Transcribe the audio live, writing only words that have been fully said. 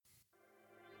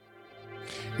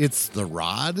It's the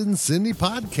Rod and Cindy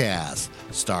podcast,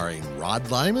 starring Rod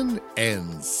Lyman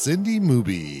and Cindy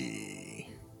Mooby.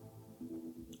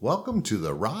 Welcome to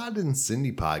the Rod and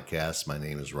Cindy podcast. My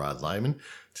name is Rod Lyman.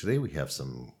 Today we have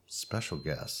some special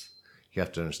guests. You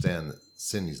have to understand that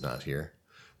Cindy's not here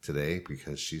today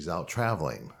because she's out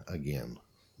traveling again,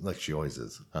 like she always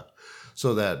is.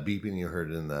 So that beeping you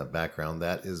heard in the background,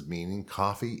 that is meaning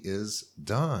coffee is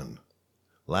done.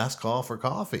 Last call for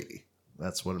coffee.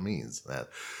 That's what it means. That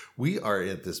we are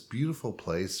at this beautiful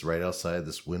place right outside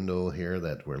this window here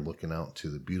that we're looking out to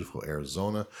the beautiful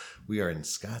Arizona. We are in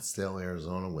Scottsdale,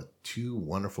 Arizona with two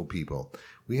wonderful people.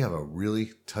 We have a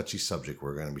really touchy subject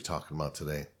we're going to be talking about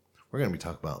today. We're going to be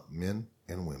talking about men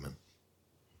and women.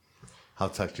 How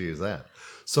touchy is that?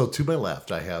 So to my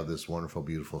left, I have this wonderful,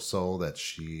 beautiful soul that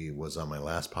she was on my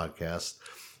last podcast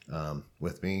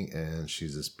with me, and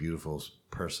she's this beautiful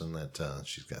person that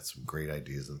she's got some great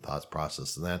ideas and thoughts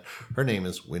process and that. Her name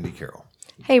is Wendy Carroll.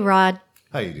 Hey, Rod.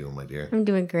 How you doing, my dear? I'm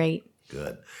doing great.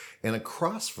 Good. And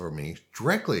across from me,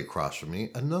 directly across from me,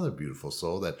 another beautiful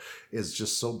soul that is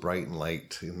just so bright and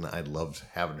light. And I loved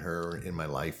having her in my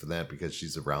life and that because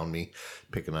she's around me,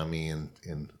 picking on me and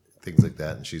things like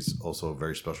that. And she's also a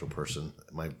very special person,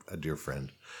 a dear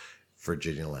friend,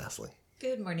 Virginia Lastly.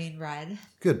 Good morning, Rod.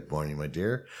 Good morning, my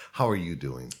dear. How are you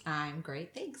doing? I'm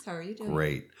great, thanks. How are you doing?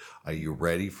 Great. Are you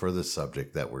ready for the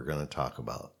subject that we're going to talk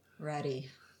about?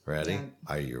 Ready. Ready? Yeah.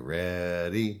 Are you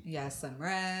ready? Yes, I'm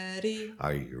ready.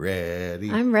 Are you ready?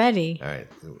 I'm ready. All right.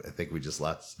 I think we just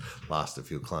lost a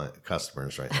few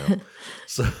customers right now.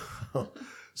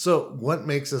 So what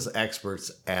makes us experts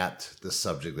at the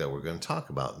subject that we're going to talk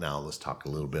about? Now let's talk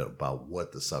a little bit about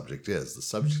what the subject is. The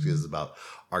subject is about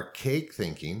archaic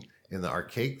thinking. In the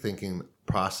archaic thinking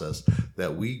process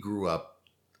that we grew up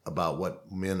about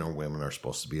what men or women are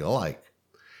supposed to be alike.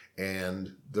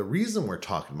 And the reason we're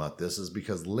talking about this is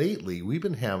because lately we've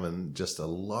been having just a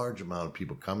large amount of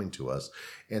people coming to us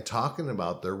and talking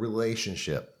about their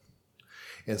relationship.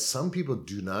 And some people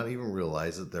do not even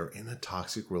realize that they're in a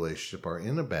toxic relationship or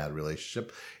in a bad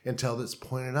relationship until it's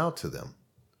pointed out to them.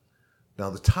 Now,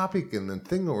 the topic and the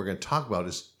thing that we're going to talk about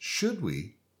is, should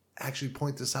we actually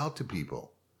point this out to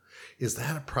people? Is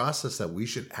that a process that we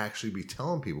should actually be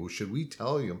telling people? Should we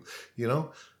tell them,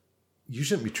 you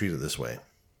shouldn't be treated this way?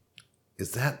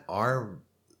 Is that our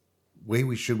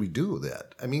way should we do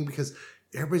that? I mean, because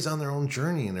everybody's on their own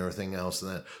journey and everything else and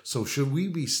that. So should we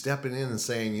be stepping in and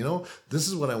saying, this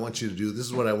is what I want you to do. This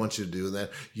is what I want you to do. And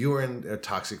that you are in a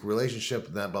toxic relationship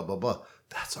and that blah, blah, blah.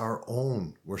 That's our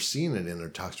own. We're seeing it in their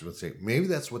toxic relationship. Maybe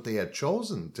that's what they had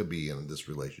chosen to be in this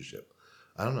relationship.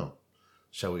 I don't know.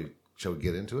 Shall we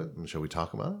get into it and shall we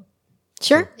talk about it?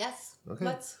 Sure. Yes. Okay.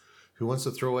 Let's. Who wants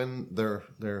to throw in their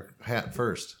hat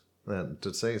first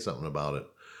to say something about it?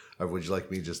 Or would you like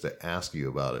me just to ask you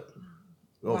about it?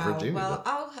 Oh, Wow. Virginia.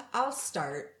 Well, I'll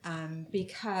start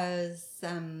because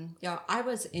I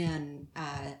was in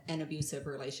an abusive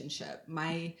relationship.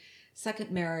 My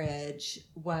second marriage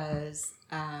was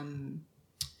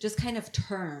just kind of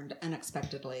turned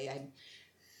unexpectedly. I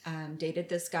dated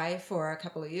this guy for a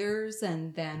couple of years,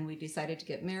 and then we decided to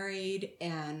get married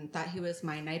and thought he was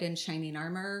my knight in shining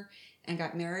armor and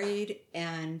got married.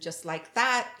 And just like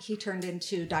that, he turned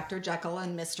into Dr. Jekyll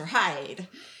and Mr. Hyde.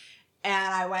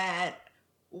 And I went,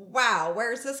 wow,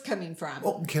 where's this coming from?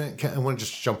 Oh, I want to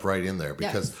just jump right in there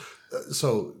because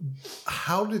so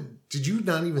how did you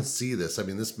not even see this? I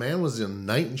mean, this man was in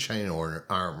knight in shining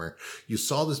armor. You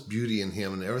saw this beauty in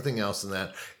him and everything else in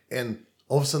that. And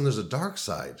all of a sudden, there's a dark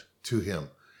side to him.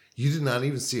 You did not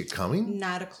even see it coming?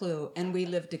 Not a clue. And we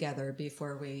lived together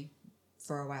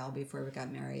for a while before we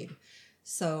got married.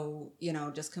 So,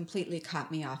 just completely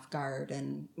caught me off guard,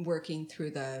 and working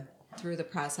through the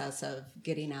process of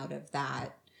getting out of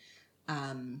that,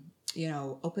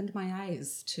 opened my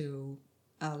eyes to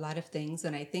a lot of things.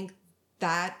 And I think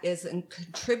that is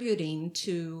contributing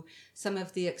to some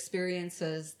of the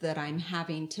experiences that I'm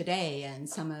having today and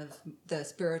some of the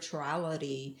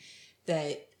spirituality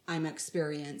that I'm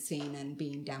experiencing and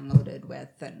being downloaded with.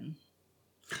 And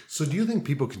so do you think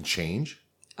people can change?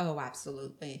 oh,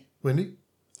 absolutely. Wendy?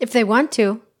 If they want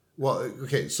to. Well,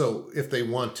 okay, so if they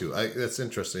want to, that's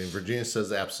interesting. Virginia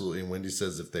says absolutely, and Wendy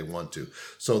says if they want to.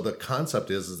 So the concept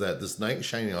is that this knight in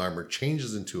shining armor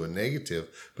changes into a negative,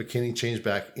 but can he change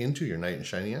back into your knight in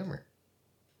shining armor?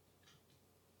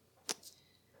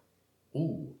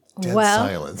 Ooh, dead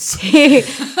silence.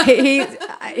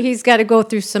 He's got to go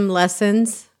through some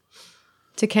lessons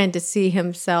to kind of see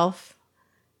himself.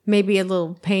 Maybe a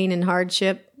little pain and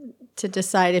hardship to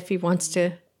decide if he wants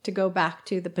to go back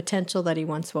to the potential that he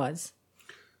once was.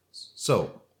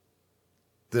 So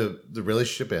the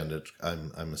relationship ended.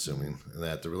 I'm assuming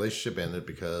that the relationship ended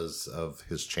because of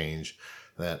his change.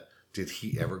 That did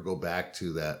he ever go back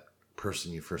to that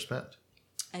person you first met?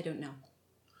 I don't know.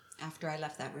 After I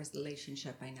left that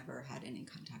relationship, I never had any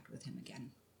contact with him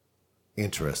again.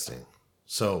 Interesting.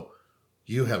 So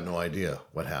you have no idea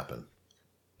what happened.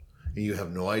 And you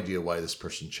have no idea why this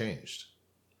person changed.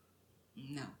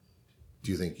 No.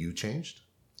 Do you think you changed?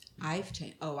 I've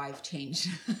changed. Oh, I've changed.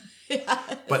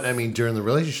 Yes. But I mean, during the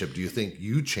relationship, do you think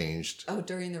you changed? Oh,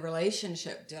 during the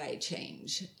relationship, did I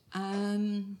change?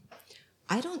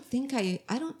 I don't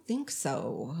think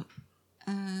so.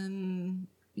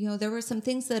 There were some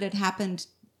things that had happened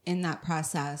in that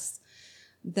process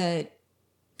that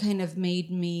kind of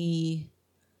made me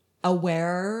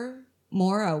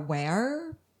more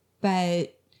aware,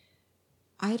 but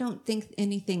I don't think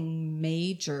anything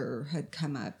major had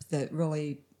come up that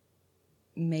really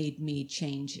made me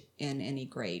change in any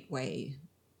great way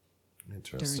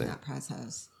Interesting. during that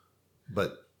process.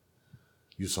 But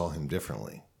you saw him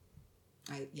differently.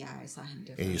 I saw him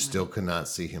differently. And you still could not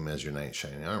see him as your knight in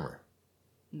shining armor.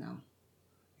 No.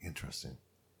 Interesting.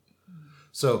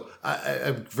 So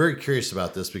I'm very curious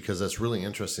about this because that's really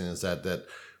interesting is that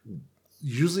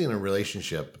usually in a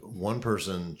relationship, one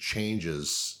person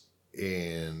changes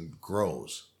and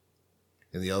grows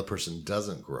and the other person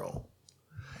doesn't grow.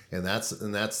 And that's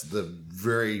the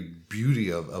very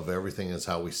beauty of everything is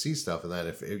how we see stuff. And that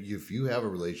if you have a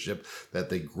relationship that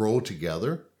they grow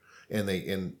together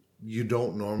and you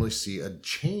don't normally see a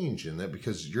change in it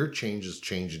because your change is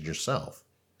changing yourself.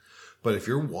 But if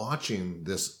you're watching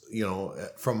this,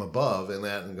 from above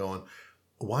and going,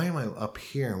 why am I up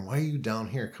here? And why are you down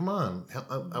here? Come on,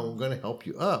 I'm going to help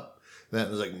you up. And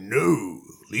that is like, no,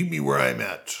 leave me where I'm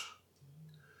at.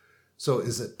 So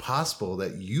is it possible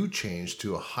that you changed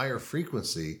to a higher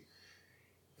frequency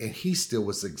and he still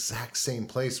was the exact same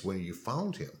place when you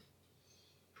found him?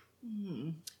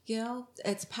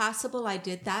 It's possible I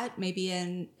did that maybe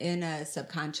in a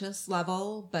subconscious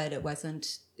level, but it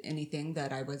wasn't anything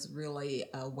that I was really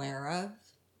aware of.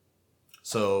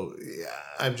 So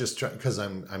I'm just trying because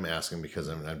I'm asking because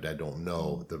I don't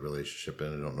know the relationship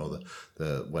and I don't know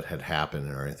the what had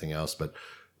happened or anything else. But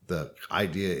the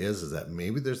idea is that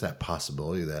maybe there's that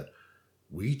possibility that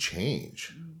we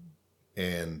change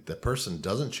and the person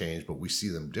doesn't change, but we see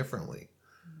them differently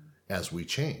as we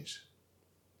change.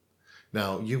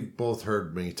 Now, you've both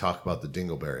heard me talk about the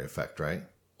Dingleberry effect, right?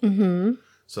 Mm-hmm.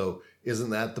 So isn't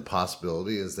that the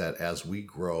possibility is that as we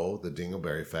grow, the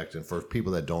Dingleberry effect, and for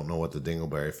people that don't know what the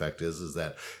Dingleberry effect is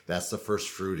that's the first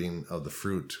fruiting of the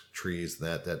fruit trees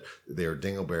that they are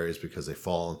dingleberries because they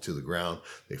fall into the ground.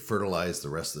 They fertilize the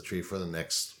rest of the tree for the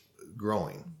next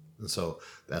growing. And so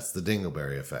that's the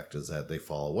Dingleberry effect is that they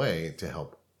fall away to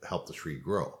help the tree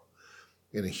grow.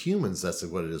 And in humans, that's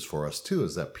what it is for us too,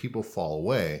 is that people fall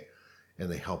away and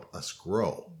they help us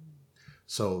grow.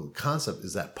 So the concept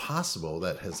is that possible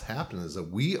that has happened is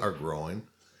that we are growing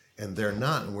and they're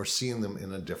not, and we're seeing them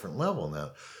in a different level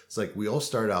now. It's like we all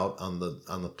start out on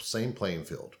the same playing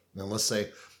field. And let's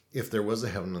say if there was a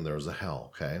heaven and there was a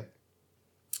hell, okay?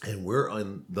 And we're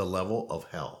on the level of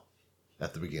hell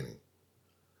at the beginning.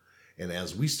 And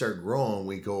as we start growing,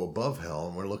 we go above hell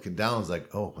and we're looking down. It's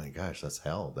like, oh my gosh, that's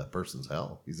hell. That person's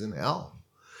hell. He's in hell.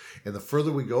 And the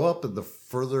further we go up, and the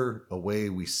further away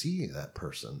we see that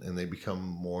person, and they become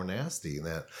more nasty.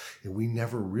 And we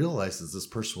never realized that this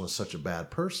person was such a bad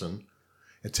person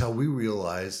until we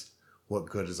realize what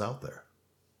good is out there.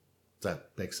 Does that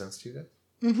make sense to you guys?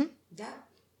 Mm-hmm. Yeah.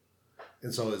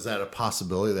 And so, is that a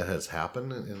possibility that has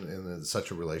happened in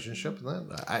such a relationship?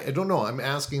 I don't know. I'm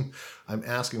asking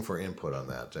for input on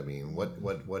that. I mean,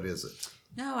 what is it?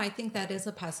 No, I think that is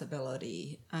a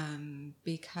possibility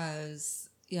because.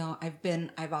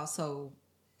 I've also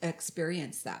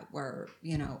experienced that where,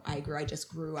 I just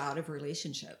grew out of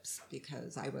relationships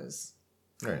because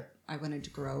right. I wanted to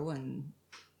grow and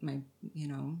my,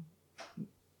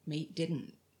 mate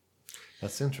didn't.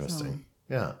 That's interesting.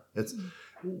 So, yeah. It's,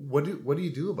 what do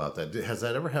you do about that? Has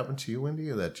that ever happened to you, Wendy,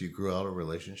 that you grew out of a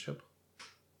relationship?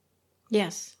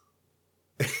 Yes.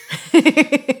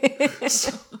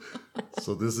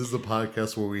 So this is the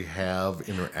podcast where we have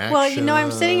interaction. Well,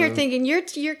 I'm sitting here thinking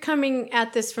you're coming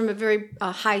at this from a very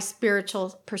high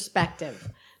spiritual perspective,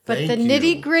 but the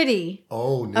nitty gritty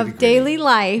of daily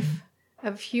life,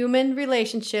 of human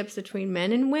relationships between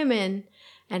men and women,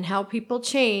 and how people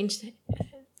change,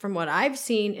 from what I've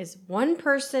seen, is one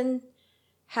person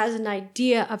has an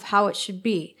idea of how it should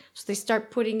be, so they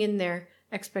start putting in their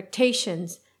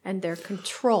expectations and their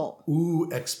control.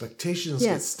 Ooh, expectations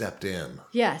get stepped in.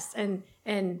 Yes,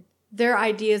 and their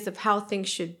ideas of how things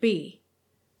should be.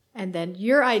 and then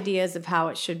your ideas of how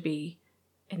it should be,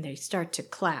 and they start to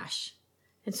clash.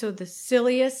 And so the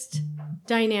silliest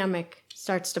dynamic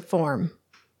starts to form.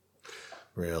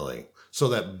 Really? So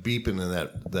that beeping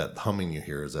and that humming you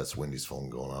hear, that's Wendy's phone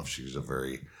going off. She's a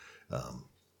very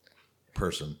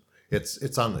person.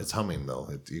 It's humming though.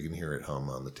 You can hear it hum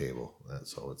on the table.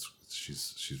 So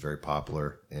she's very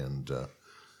popular. And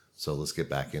so let's get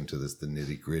back into the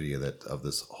nitty gritty of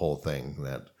this whole thing.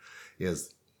 That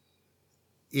is,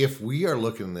 if we are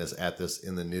looking at this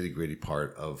in the nitty gritty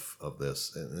part of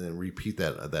this, and then repeat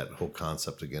that whole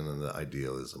concept again, and the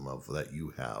idealism of that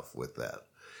you have with that,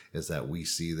 is that we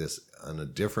see this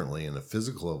differently in a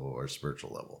physical level or a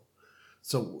spiritual level.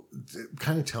 So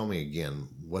kind of tell me again,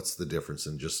 what's the difference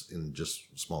in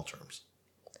just small terms?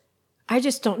 I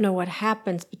just don't know what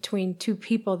happens between two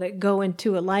people that go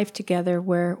into a life together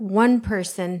where one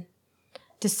person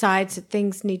decides that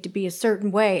things need to be a certain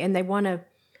way and they want to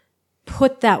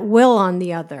put that will on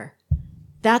the other.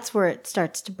 That's where it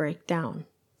starts to break down.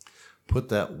 Put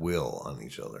that will on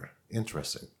each other.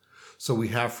 Interesting. So we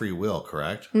have free will,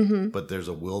 correct? Mm-hmm. But there's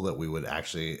a will that we would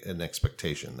actually, an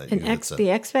expectation that the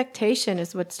expectation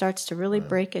is what starts to really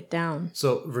break it down.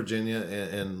 So Virginia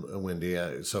and Wendy,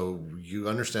 so you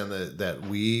understand that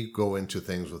we go into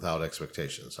things without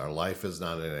expectations. Our life is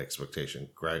not an expectation,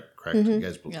 correct? Mm-hmm. You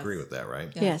guys agree with that,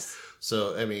 right? Yes.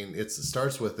 So, I mean, it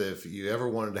starts with, if you ever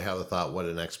wanted to have a thought what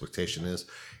an expectation is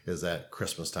that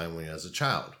Christmas time when you're as a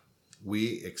child.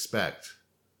 We expect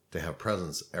to have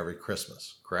presents every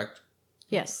Christmas, correct?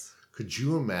 Yes. Could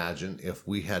you imagine if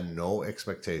we had no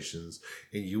expectations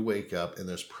and you wake up and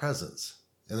there's presents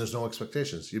and there's no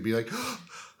expectations? You'd be like, oh,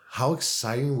 how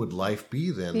exciting would life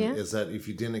be then? Yeah. Is that if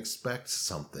you didn't expect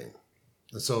something?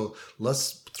 And so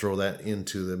let's throw that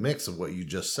into the mix of what you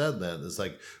just said then. It's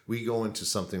like we go into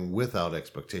something without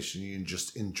expectation. You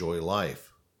just enjoy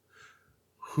life.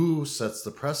 Who sets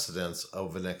the precedence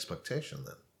of an expectation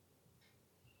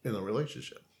then in a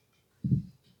relationship?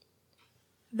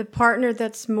 The partner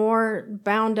that's more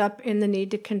bound up in the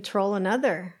need to control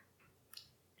another.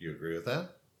 Do you agree with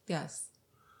that? Yes.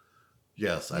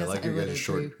 Yes, I like your guys'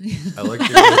 short. I like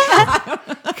your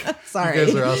guys' short. Sorry. You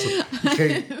guys are awesome.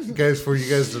 Okay, guys, for you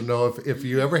guys to know, if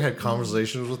you ever had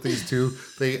conversations with these two,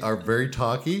 they are very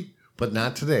talky, but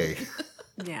not today.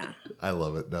 Yeah. I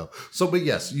love it. No. So, but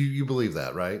yes, you believe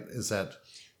that, right? Is that?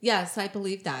 Yes, I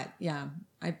believe that. Yeah.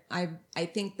 I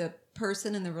think the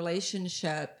person in the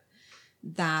relationship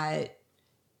that,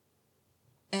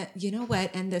 you know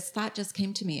what? And this thought just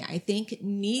came to me. I think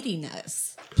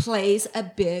neediness plays a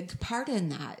big part in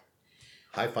that.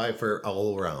 High five for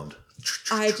all around.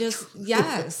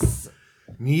 Yes.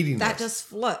 Neediness. That just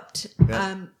flipped.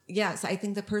 Yeah. Yes, I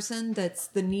think the person that's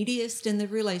the neediest in the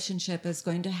relationship is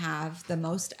going to have the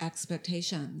most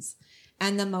expectations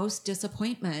and the most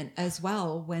disappointment as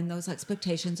well when those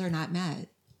expectations are not met.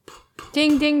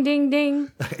 Ding, ding, ding,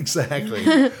 ding.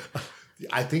 Exactly.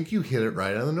 I think you hit it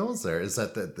right on the nose there, is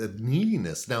that the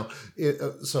neediness. Now,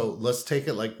 so let's take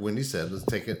it like Wendy said, let's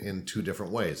take it in two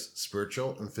different ways,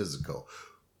 spiritual and physical.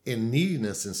 In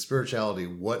neediness and spirituality,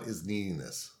 what is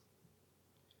neediness?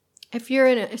 If you're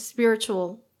in a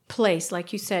spiritual place,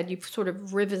 like you said, you've sort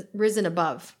of risen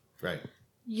above. Right.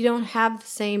 You don't have the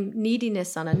same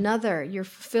neediness on another. You're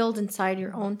fulfilled inside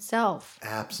your own self.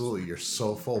 Absolutely. You're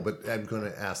so full. But I'm going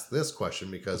to ask this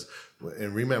question because,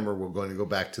 and remember, we're going to go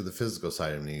back to the physical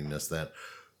side of neediness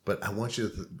but I want you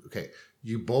to,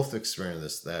 you both experienced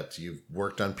this, that you've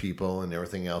worked on people and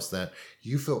everything else, that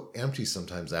you feel empty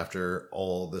sometimes after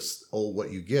all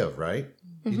what you give, right?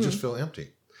 Mm-hmm. You just feel empty.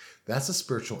 That's a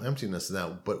spiritual emptiness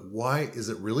now. But why is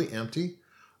it really empty?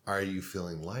 Are you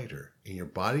feeling lighter? And your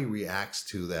body reacts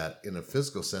to that in a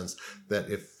physical sense, that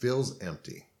it feels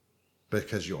empty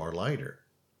because you are lighter,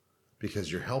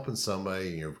 because you're helping somebody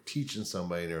and you're teaching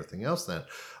somebody and everything else. That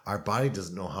our body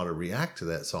doesn't know how to react to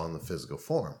that. So on the physical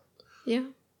form. Yeah.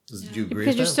 Do you agree?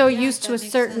 Because you're so used to a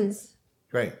certain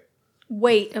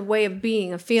weight, a way of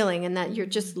being, a feeling, and that you're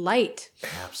just light.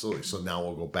 Absolutely. So now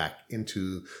we'll go back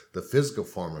into the physical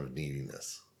form of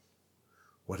neediness.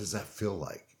 What does that feel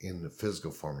like in the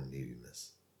physical form of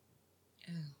neediness?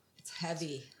 Oh, it's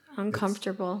heavy.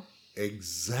 Uncomfortable.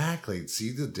 Exactly.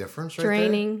 See the difference right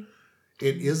Draining. there?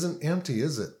 It isn't empty,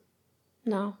 is it?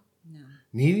 No.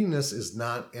 Neediness is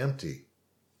not empty.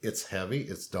 It's heavy,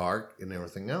 it's dark, and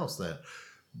everything else.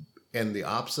 And the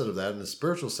opposite of that in the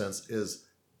spiritual sense is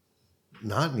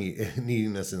not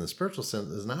neediness in the spiritual sense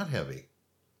is not heavy.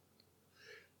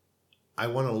 I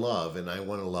want to love, and I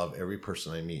want to love every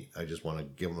person I meet. I just want to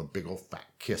give them a big old fat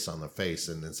kiss on the face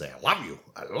and then say, I love you.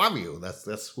 I love you.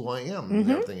 That's who I am, and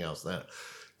everything else.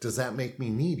 Does that make me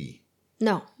needy?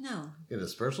 No. No. In a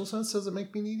spiritual sense, does it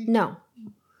make me needy? No.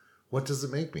 What does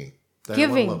it make me?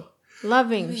 Giving,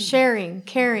 loving, sharing,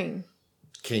 caring.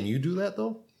 Can you do that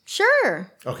though?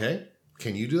 Sure. Okay.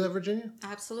 Can you do that, Virginia?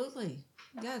 Absolutely.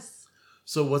 Yes.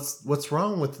 So what's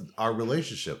wrong with our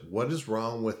relationship? What is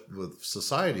wrong with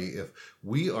society if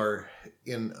we are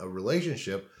in a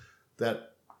relationship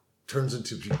that turns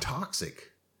into be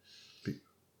toxic?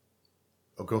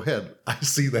 Oh, go ahead. I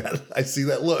see that. I see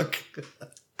that look.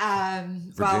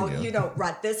 Well,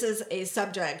 Rut, this is a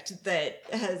subject that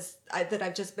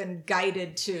I've just been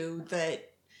guided to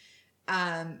that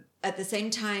at the same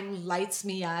time lights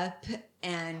me up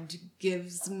and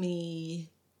gives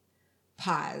me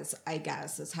pause, I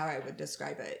guess is how I would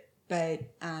describe it. But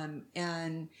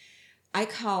and I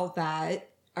call that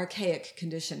archaic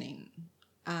conditioning.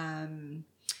 And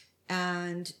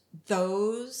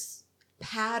those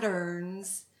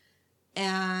patterns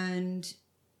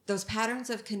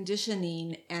of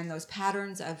conditioning and those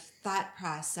patterns of thought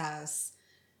process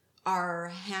are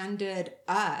handed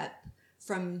up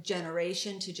from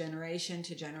generation to generation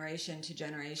to generation to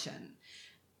generation.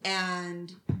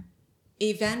 And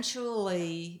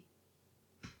eventually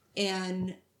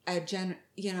in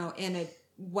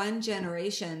one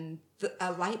generation,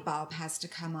 a light bulb has to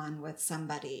come on with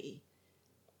somebody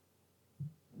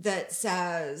that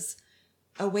says,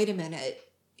 oh, wait a minute,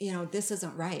 this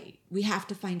isn't right. We have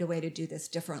to find a way to do this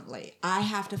differently. I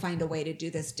have to find a way to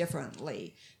do this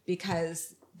differently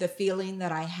because the feeling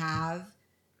that I have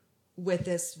with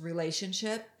this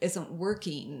relationship isn't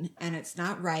working and it's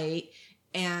not right.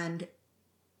 And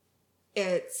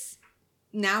it's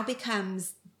now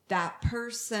becomes that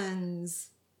person's,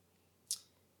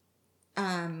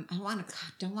 I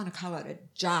don't want to call it a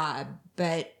job,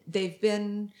 but they've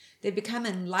become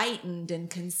enlightened and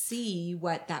can see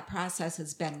what that process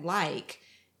has been like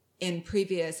in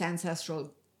previous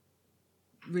ancestral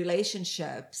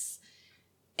relationships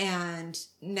and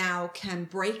now can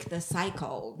break the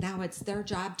cycle. Now it's their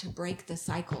job to break the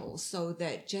cycle so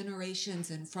that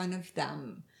generations in front of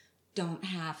them don't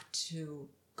have to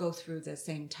go through the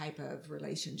same type of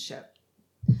relationship.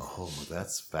 Oh,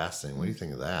 that's fascinating. What do you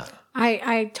think of that?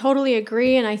 I totally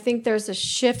agree. And I think there's a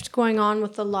shift going on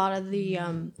with a lot of the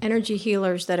energy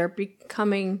healers that are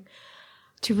becoming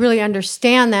to really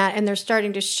understand that. And they're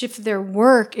starting to shift their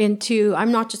work into,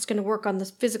 I'm not just going to work on this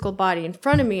physical body in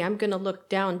front of me. I'm going to look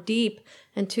down deep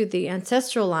into the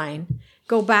ancestral line,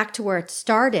 go back to where it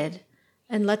started,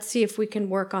 and let's see if we can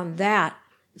work on that.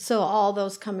 So all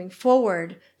those coming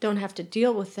forward don't have to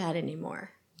deal with that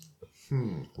anymore.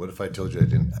 What if I told you I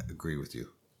didn't agree with you?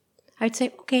 I'd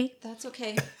say, okay. That's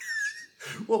okay.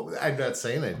 Well, I'm not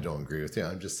saying I don't agree with you.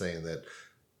 I'm just saying that,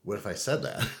 what if I said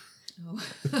that? Oh.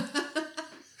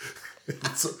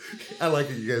 I like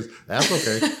it, you guys. That's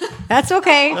okay. That's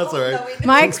okay. That's all right.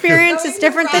 My experience is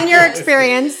different than your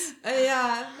experience.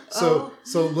 Yeah. So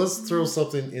let's throw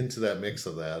something into that mix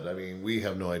of that. I mean, we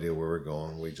have no idea where we're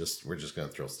going. We're just going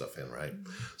to throw stuff in, right?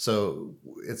 So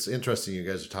it's interesting. You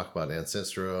guys are talking about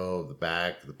ancestral, the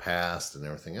past, and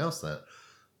everything else. That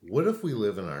what if we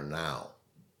live in our now?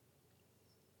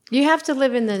 You have to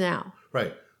live in the now,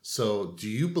 right? So do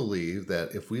you believe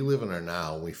that if we live in our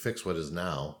now, we fix what is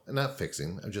now, and not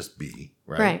fixing, just be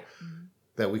right,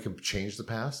 that we can change the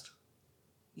past?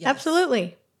 Yes.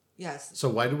 Absolutely. Yes. So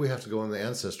why do we have to go in the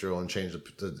ancestral and change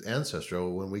the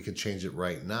ancestral when we can change it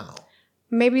right now?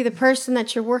 Maybe the person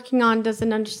that you're working on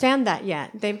doesn't understand that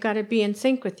yet. They've got to be in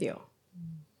sync with you.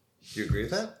 Do you agree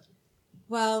with that?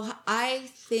 Well, I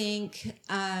think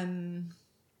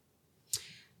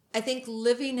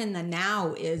living in the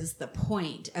now is the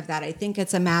point of that. I think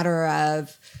it's a matter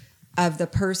of the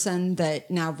person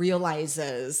that now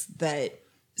realizes that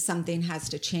something has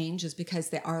to change is because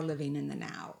they are living in the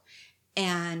now.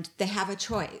 And they have a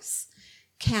choice.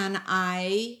 Can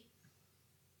I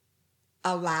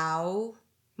allow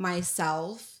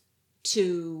myself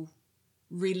to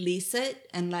release it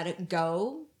and let it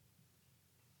go?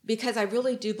 Because I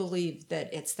really do believe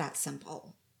that it's that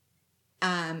simple.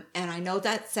 And I know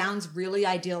that sounds really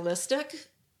idealistic,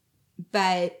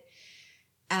 but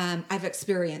I've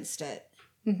experienced it.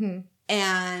 Mm-hmm.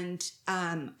 And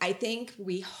I think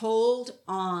we hold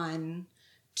on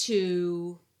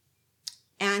to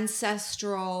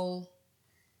ancestral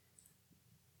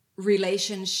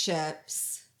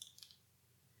relationships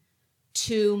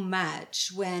too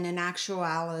much when in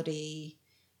actuality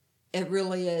it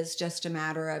really is just a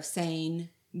matter of saying,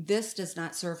 this does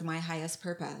not serve my highest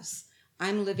purpose.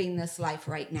 I'm living this life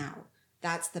right now.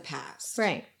 That's the past.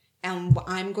 Right. And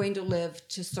I'm going to live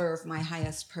to serve my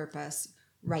highest purpose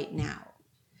right now.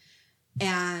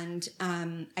 And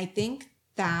I think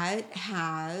that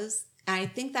has I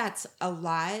think that's a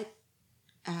lot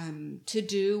to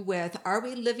do with, are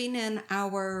we living in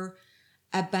our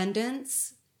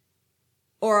abundance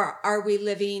or are we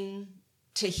living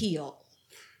to heal?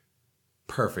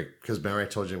 Perfect. Because remember I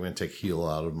told you I'm going to take heal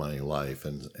out of my life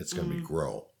and it's going to be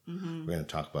grow. We're going to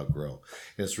talk about grow.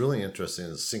 And it's really interesting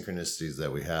the synchronicities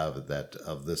that we have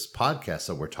of this podcast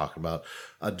that we're talking about.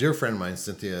 A dear friend of mine,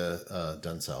 Cynthia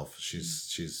Dunself,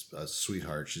 she's a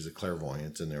sweetheart. She's a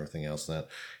clairvoyant and everything else that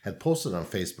had posted on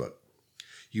Facebook.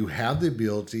 You have the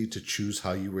ability to choose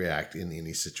how you react in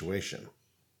any situation.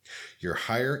 Your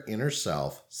higher inner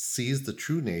self sees the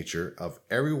true nature of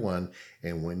everyone,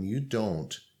 and when you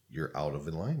don't, you're out of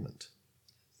alignment.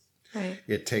 Right.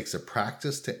 It takes a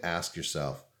practice to ask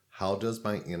yourself, how does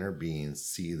my inner being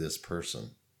see this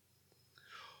person?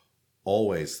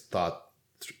 Always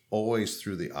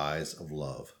through the eyes of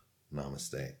love.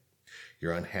 Namaste.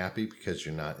 You're unhappy because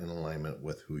you're not in alignment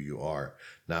with who you are,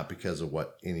 not because of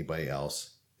what anybody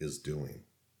else is doing.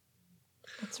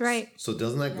 That's right. So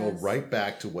doesn't that go right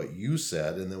back to what you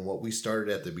said? And then what we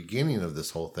started at the beginning of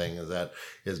this whole thing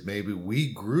is maybe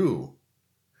we grew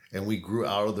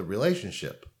out of the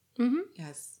relationship. Mm-hmm.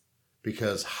 Yes.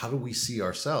 Because how do we see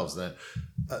ourselves? That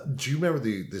do you remember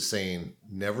the saying,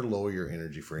 never lower your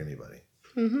energy for anybody?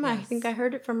 Mm-hmm. Yes. I think I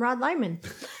heard it from Rod Lyman.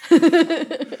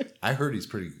 I heard he's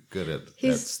pretty good at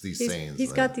these sayings.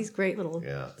 He's got these great little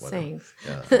sayings.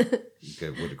 Yeah. Okay,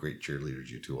 what a great cheerleaders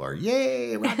you two are.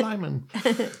 Yay, Rod Lyman.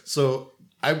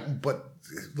 But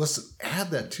let's add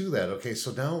that to that. Okay,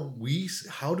 so now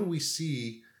how do we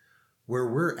see where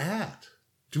we're at?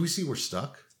 Do we see we're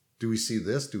stuck? Do we see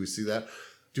this? Do we see that?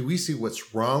 Do we see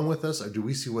what's wrong with us or do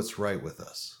we see what's right with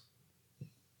us?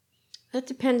 That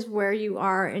depends where you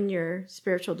are in your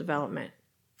spiritual development.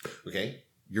 Okay.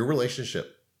 Your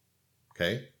relationship.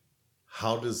 Okay.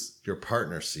 How does your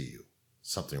partner see you?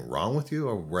 Something wrong with you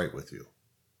or right with you?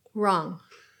 Wrong.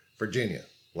 Virginia,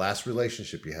 last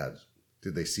relationship you had,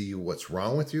 did they see you what's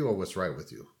wrong with you or what's right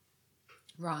with you?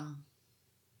 Wrong.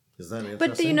 Isn't that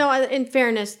interesting? But in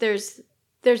fairness, there's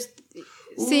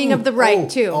seeing of the right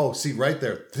too. Oh, see right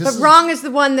there. Wrong is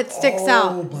the one that sticks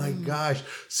out. Oh my gosh.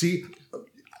 See,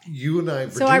 you and I.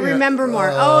 Virginia, so I remember more.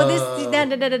 This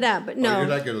da. But no, you're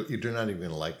not even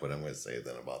gonna like what I'm gonna say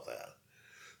then about that,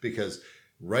 because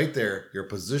right there, your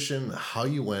position, how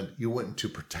you went into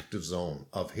protective zone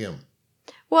of him.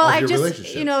 Well, I just,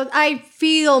 I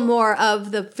feel more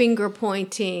of the finger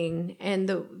pointing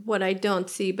and what I don't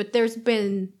see, but there's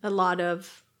been a lot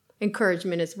of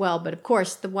encouragement as well. But of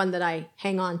course, the one that I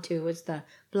hang on to is the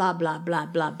blah, blah, blah,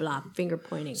 blah, blah, finger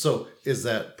pointing. So is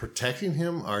that protecting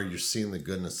him or are you seeing the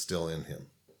goodness still in him?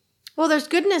 Well, there's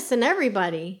goodness in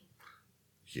everybody.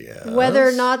 Yes. Whether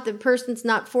or not the person's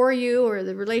not for you or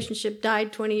the relationship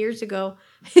died 20 years ago,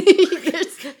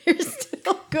 there's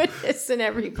still goodness in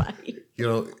everybody.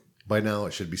 By now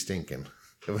it should be stinking.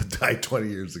 If it died 20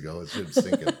 years ago, it should be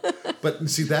stinking. But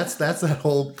see, that's that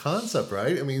whole concept,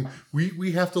 right? I mean,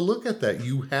 we have to look at that.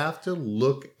 You have to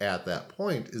look at that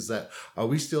point. Is that, are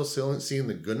we still seeing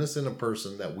the goodness in a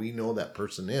person that we know that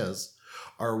person is?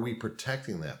 Are we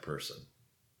protecting that person?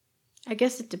 I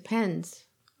guess it depends.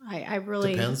 I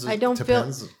really, depends, I don't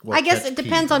feel, I guess it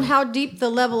depends on how deep the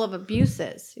level of abuse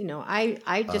is.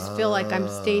 I just feel like I'm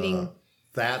stating.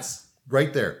 That's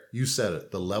right there. You said it,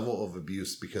 the level of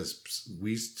abuse, because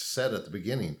we said at the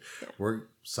beginning, where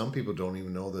some people don't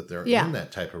even know that they're in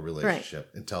that type of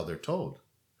relationship until they're told.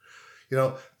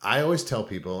 I always tell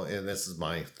people, and this is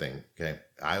my thing, okay?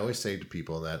 I always say to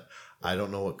people that I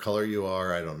don't know what color you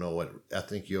are, I don't know what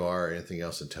ethnic you are, or anything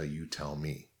else until you tell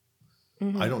me.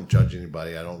 Mm-hmm. I don't judge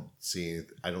anybody. I don't see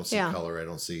color. I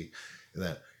don't see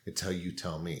that until you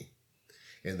tell me.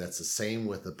 And that's the same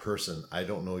with the person. I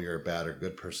don't know you're a bad or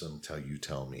good person until you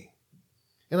tell me.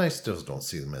 And I still don't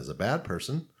see them as a bad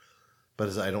person, but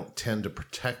as I don't tend to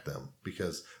protect them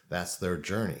because that's their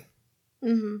journey.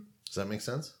 Mm-hmm. Does that make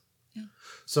sense? Yeah.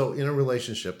 So in a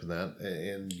relationship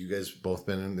and you guys both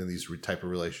been in these type of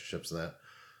relationships and that,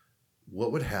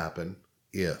 what would happen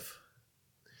if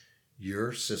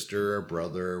your sister or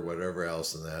brother or whatever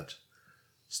else in that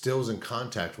still was in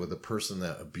contact with a person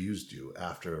that abused you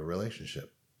after a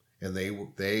relationship, and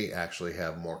they actually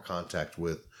have more contact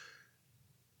with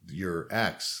your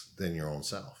ex than your own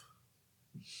self?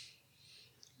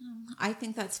 I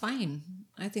think that's fine.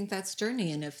 I think that's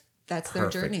journey, and if that's their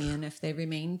journey, and if they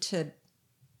remain to,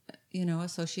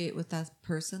 associate with that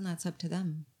person, that's up to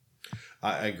them.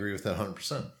 I agree with that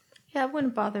 100%. Yeah, it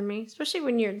wouldn't bother me, especially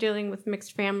when you're dealing with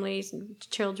mixed families and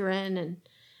children, and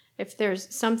if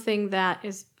there's something that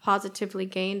is positively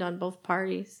gained on both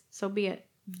parties, so be it.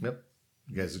 Yep.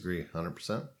 You guys agree 100%?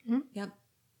 Mm-hmm. Yep.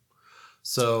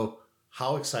 So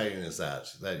How exciting is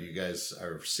that you guys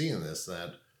are seeing this?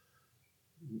 That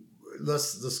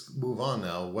let's move on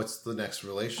now. What's the next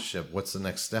relationship? What's the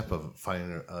next step of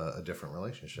finding a different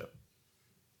relationship?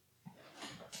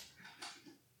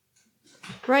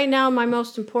 Right now, my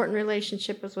most important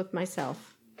relationship is with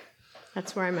myself.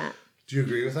 That's where I'm at. Do you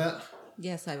agree with that?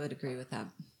 Yes, I would agree with that.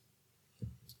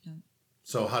 Yeah.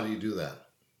 So how do you do that?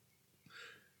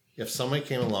 If somebody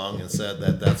came along and said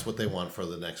that that's what they want for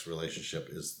the next relationship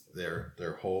is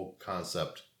their whole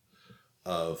concept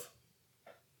of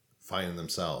finding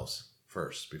themselves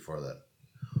first before that.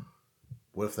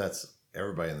 What if that's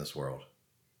everybody in this world?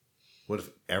 What if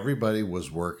everybody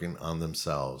was working on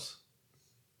themselves?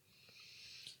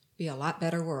 Be a lot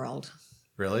better world.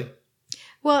 Really?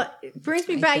 Well, it brings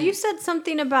me back. You said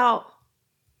something about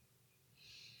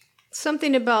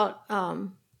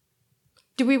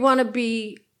do we want to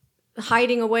be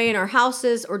hiding away in our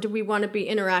houses, or do we want to be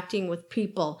interacting with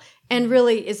people? And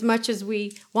really, as much as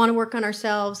we want to work on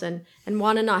ourselves and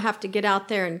want to not have to get out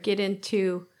there and get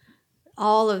into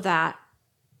all of that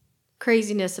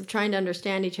craziness of trying to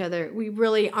understand each other, we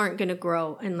really aren't going to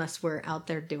grow unless we're out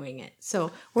there doing it. So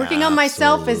working on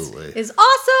myself is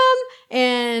awesome,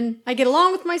 and I get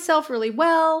along with myself really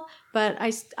well, but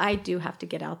I do have to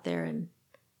get out there and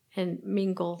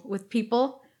mingle with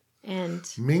people. And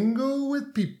mingle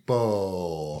with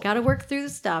people. Got to work through the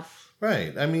stuff.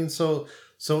 Right. I mean, so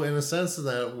in a sense of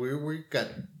that, we got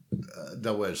a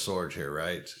double-edged sword here,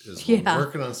 right? We're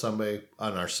working on somebody,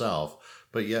 on ourselves,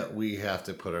 but yet we have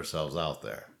to put ourselves out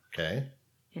there, okay?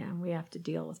 Yeah, we have to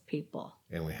deal with people.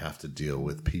 And we have to deal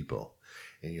with people.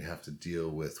 And you have to deal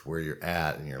with where you're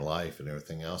at in your life and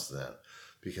everything else of that.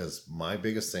 Because my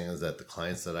biggest thing is that the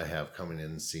clients that I have coming in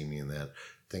and see me and that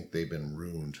think they've been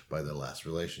ruined by their last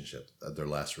relationship. Their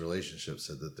last relationship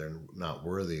said that they're not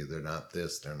worthy, they're not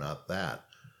this, they're not that.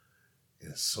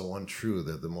 And it's so untrue.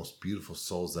 They're the most beautiful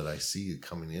souls that I see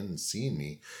coming in and seeing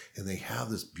me, and they have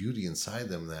this beauty inside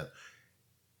them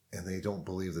and they don't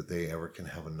believe that they ever can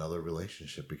have another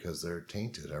relationship because they're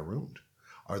tainted or ruined.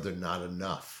 Are there not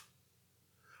enough?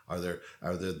 Are there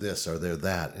this? Are there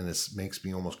that? And it makes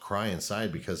me almost cry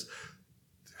inside because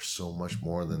they're so much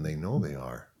more than they know they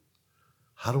are.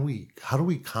 How do we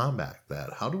combat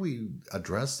that? How do we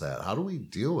address that? How do we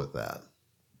deal with that?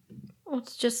 Well,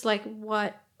 it's just like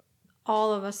what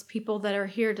all of us people that are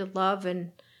here to love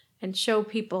and show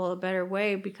people a better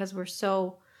way because we're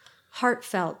so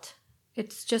heartfelt.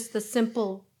 It's just the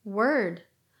simple word.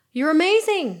 You're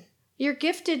amazing. You're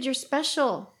gifted. You're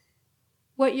special.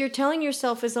 What you're telling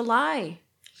yourself is a lie.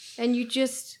 And you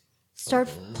just start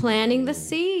planting the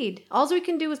seed. All we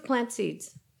can do is plant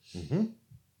seeds. Mm-hmm.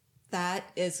 That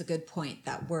is a good point,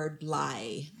 that word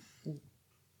lie.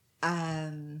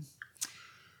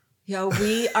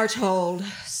 We are told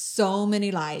so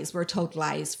many lies. We're told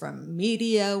lies from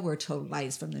media. We're told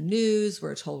lies from the news.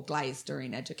 We're told lies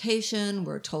during education.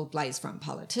 We're told lies from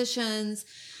politicians.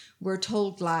 We're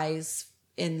told lies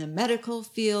in the medical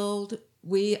field.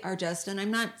 We are just, and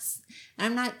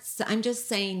I'm just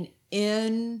saying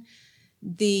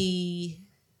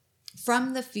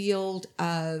from the field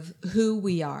of who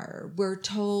we are, we're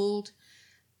told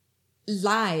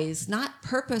lies, not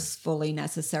purposefully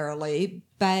necessarily,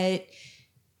 but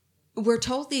we're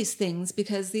told these things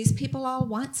because these people all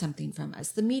want something from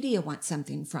us. The media wants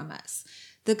something from us.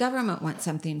 The government wants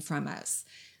something from us.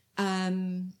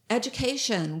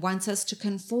 Education wants us to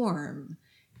conform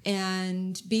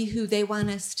and be who they want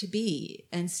us to be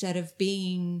instead of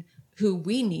being who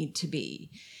we need to be.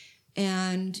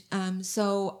 And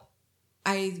so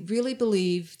I really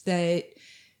believe that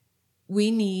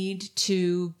we need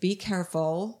to be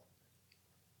careful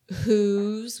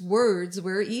whose words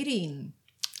we're eating.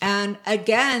 And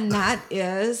again, that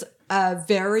is a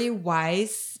very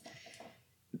wise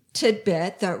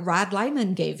tidbit that Rod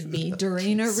Lyman gave me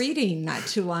during a reading not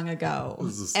too long ago.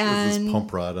 Is this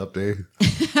pump rod update?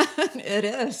 It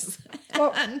is.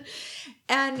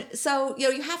 And so,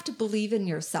 you have to believe in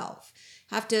yourself.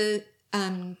 Have to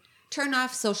turn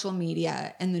off social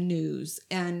media and the news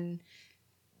and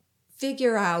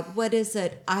figure out what is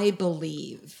it I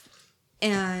believe,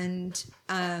 and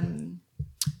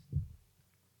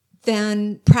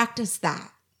then practice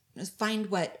that. Find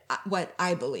what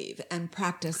I believe and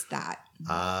practice that.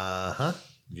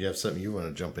 You have something you want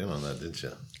to jump in on that, didn't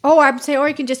you? Oh, I would say, or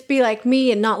you can just be like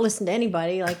me and not listen to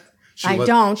anybody. Like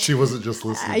She wasn't just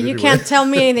listening. You can't tell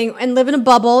me anything and live in a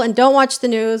bubble and don't watch the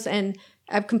news. And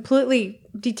I'm completely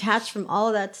detached from all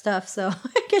of that stuff. So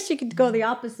I guess you could go the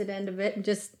opposite end of it and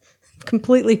just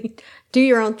completely do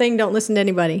your own thing. Don't listen to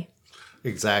anybody.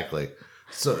 Exactly.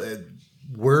 So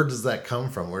where does that come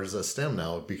from? Where does that stem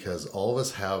now? Because all of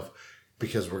us have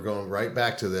because we're going right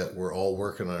back to that. We're all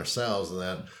working on ourselves, and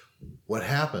that what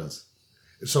happens.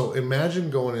 So imagine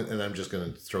going in, and I'm just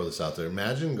going to throw this out there.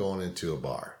 Imagine going into a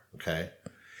bar, okay?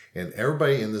 And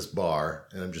everybody in this bar,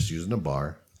 and I'm just using a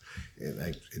bar, and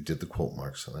I did the quote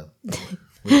marks on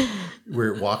that.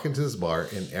 We're walking to this bar,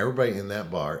 and everybody in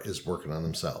that bar is working on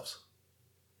themselves.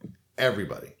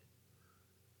 Everybody.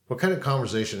 What kind of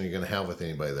conversation are you going to have with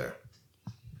anybody there?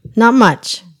 Not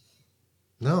much.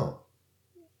 No.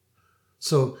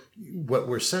 So what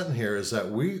we're setting here is that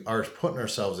we are putting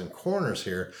ourselves in corners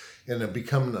here and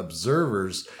becoming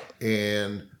observers,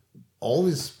 and all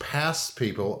these past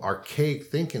people, archaic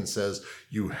thinking says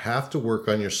you have to work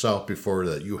on yourself before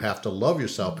that. You have to love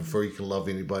yourself before you can love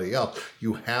anybody else.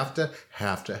 You have to.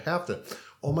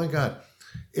 Oh my God.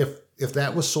 If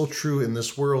that was so true in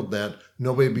this world, that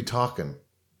nobody would be talking.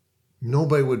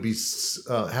 Nobody would be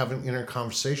having inner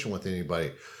conversation with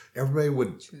anybody. Everybody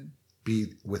would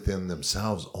be within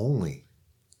themselves only.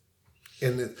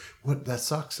 And that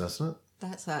sucks, doesn't it?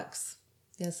 That sucks.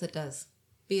 Yes, it does.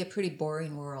 Be a pretty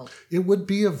boring world. It would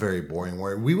be a very boring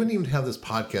world. We wouldn't even have this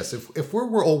podcast if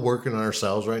we're all working on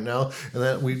ourselves right now, and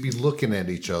that we'd be looking at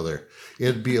each other.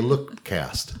 It'd be a look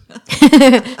cast,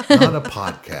 not a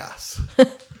podcast.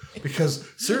 Because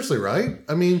seriously, right?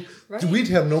 I mean, we'd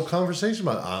have no conversation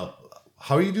about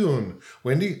how are you doing,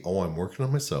 Wendy? Oh, I'm working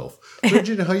on myself.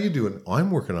 Virginia, how you doing? Oh, I'm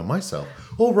working on myself.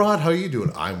 Oh, Rod, how you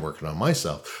doing? I'm working on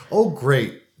myself. Oh,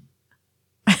 great.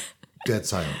 Dead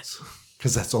silence.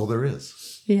 Because that's all there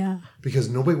is. Yeah. Because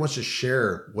nobody wants to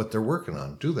share what they're working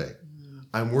on, do they?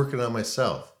 I'm working on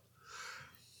myself.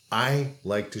 I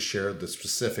like to share the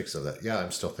specifics of that. Yeah,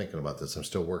 I'm still thinking about this. I'm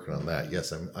still working on that.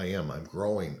 Yes, I am. I'm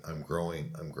growing.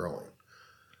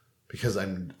 Because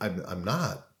I'm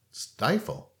not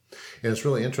stifle. And it's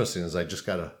really interesting is I just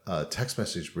got a text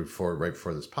message right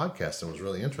before this podcast, and what was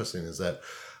really interesting is that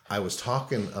I was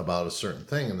talking about a certain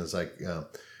thing, and it's like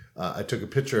I took a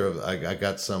picture of I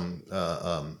got some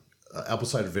apple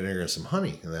cider vinegar and some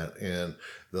honey in that, and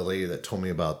the lady that told me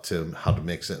about how to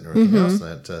mix it and everything else,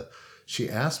 and that she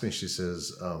asked me, she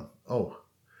says,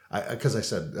 because I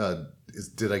said,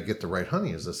 did I get the right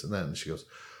honey? Is this and that? And she goes.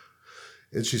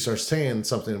 And she starts saying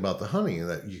something about the honey,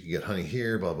 that you can get honey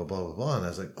here, blah, blah, blah, blah, blah. And I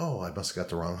was like, oh, I must have got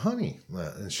the wrong honey.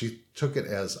 And she took it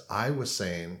as I was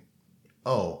saying,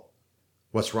 oh,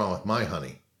 what's wrong with my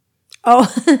honey?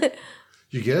 Oh.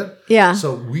 You get it? Yeah.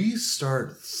 So we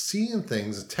start seeing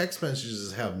things. Text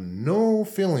messages have no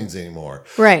feelings anymore.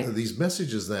 Right. These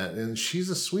messages and she's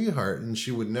a sweetheart, and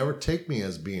she would never take me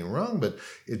as being wrong, but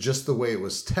it just the way it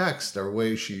was text, or the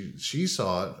way she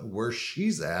saw it, where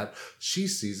she's at, she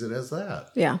sees it as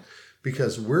that. Yeah.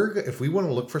 Because if we want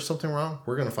to look for something wrong,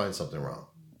 we're going to find something wrong.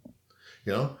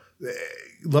 You know,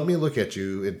 let me look at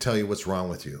you and tell you what's wrong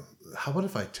with you. How about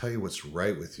if I tell you what's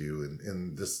right with you?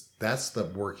 And that's the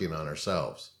working on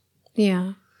ourselves.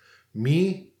 Yeah.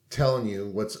 Me telling you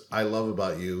what I love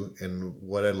about you and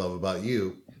what I love about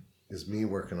you is me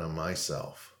working on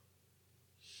myself.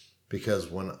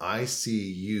 Because when I see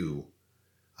you,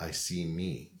 I see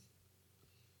me.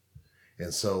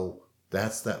 And so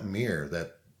that's that mirror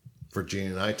that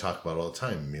Virginia and I talk about all the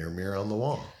time. Mirror, mirror on the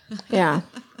wall. Yeah.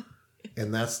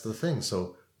 And that's the thing.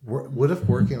 So what if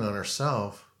working on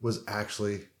ourselves was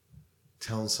actually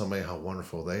telling somebody how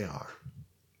wonderful they are?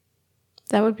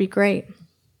 That would be great.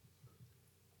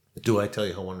 Do I tell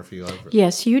you how wonderful you are?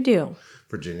 Yes, you do.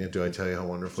 Virginia, do I tell you how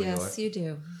wonderful you are? Yes, you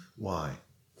do. Why?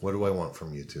 What do I want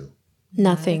from you two?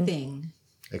 Nothing.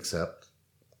 Except?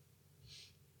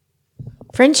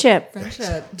 Friendship.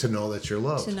 To know that you're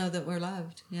loved. To know that we're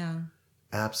loved. Yeah.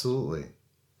 Absolutely.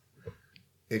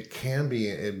 It can be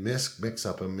a mix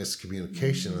up, a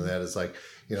miscommunication, and that is like,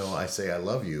 I say I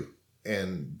love you,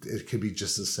 and it could be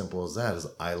just as simple as that, as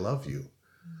I love you.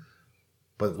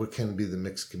 But what can be the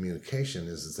mixed communication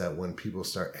is that when people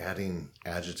start adding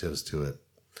adjectives to it.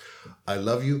 I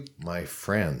love you, my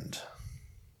friend.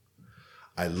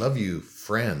 I love you,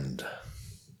 friend.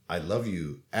 I love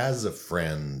you as a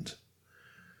friend.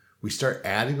 We start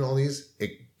adding all these,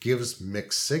 it gives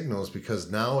mixed signals, because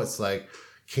now it's like,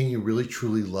 can you really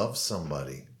truly love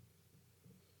somebody?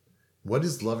 What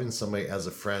is loving somebody as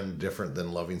a friend different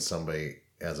than loving somebody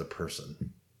as a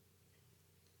person?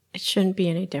 It shouldn't be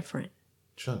any different.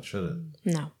 Should it?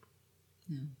 No.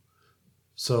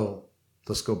 So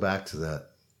let's go back to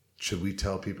that. Should we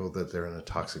tell people that they're in a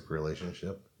toxic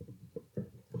relationship?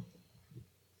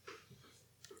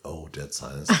 Oh, dead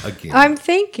silence again. I'm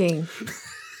thinking.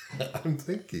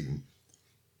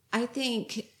 I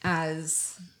think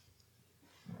as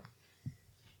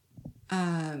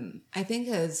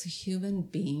human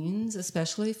beings,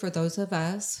 especially for those of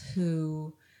us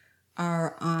who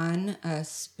are on a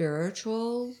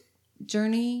spiritual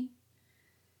journey,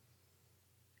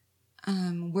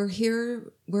 we're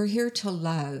here to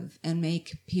love and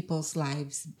make people's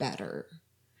lives better.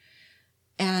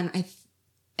 And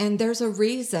there's a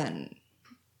reason,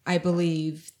 I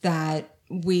believe, that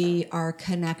we are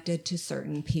connected to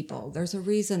certain people. There's a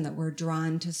reason that we're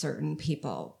drawn to certain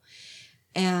people.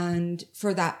 And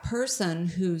for that person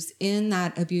who's in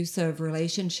that abusive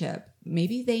relationship,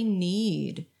 maybe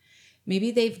they've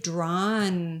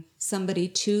drawn somebody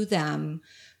to them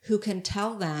who can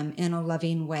tell them in a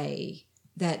loving way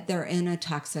that they're in a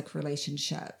toxic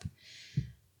relationship.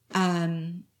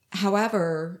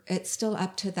 However, it's still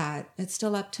up to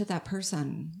that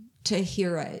person to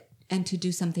hear it and to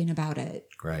do something about it.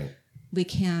 Right. We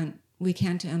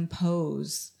can't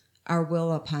impose our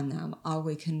will upon them. All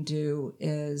we can do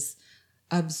is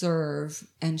observe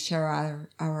and share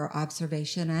our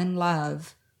observation and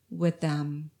love with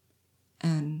them.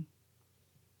 And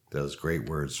those great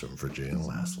words from Virginia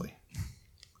Lastly.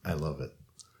 I love it.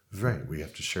 Right. We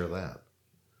have to share that.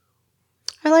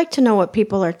 I like to know what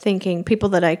people are thinking, people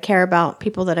that I care about,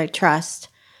 people that I trust.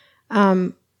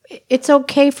 It's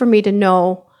okay for me to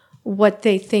know what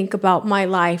they think about my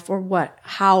life or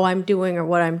how I'm doing or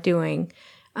what I'm doing.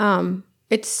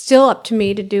 It's still up to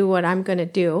me to do what I'm going to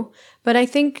do. But I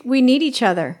think we need each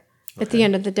other at the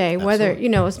end of the day. Absolutely.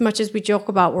 Whether, as much as we joke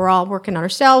about we're all working on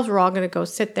ourselves, we're all going to go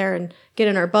sit there and get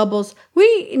in our bubbles.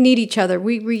 We need each other.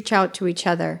 We reach out to each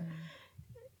other.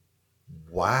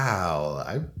 Wow.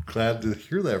 I'm glad to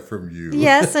hear that from you.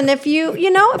 Yes. And if you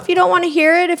don't want to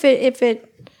hear it, if it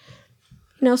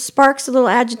sparks a little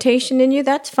agitation in you,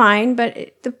 that's fine.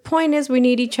 But the point is we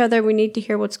need each other. We need to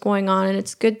hear what's going on. And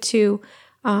it's good to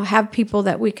have people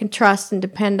that we can trust and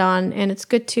depend on. And it's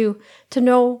good to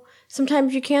know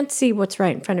sometimes you can't see what's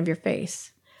right in front of your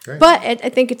face. Great. But I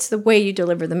think it's the way you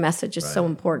deliver the message is so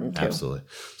important too. Absolutely.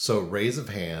 So raise of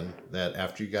hand that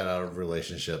after you got out of a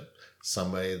relationship,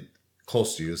 somebody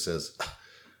close to you says,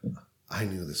 I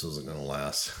knew this wasn't going to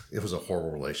last. It was a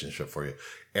horrible relationship for you.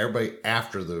 Everybody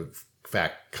after the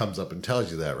fact comes up and tells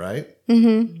you that, right?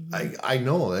 Mm-hmm. I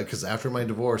know that because after my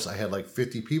divorce, I had like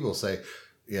 50 people say,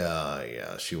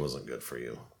 yeah, she wasn't good for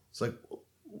you. It's like,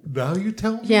 now you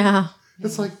tell me? Yeah.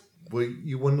 It's like, well,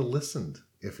 you wouldn't have listened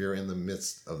if you're in the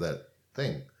midst of that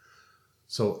thing.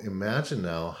 So imagine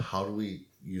now,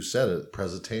 you said it,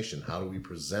 presentation. How do we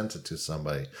present it to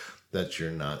somebody that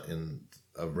you're not in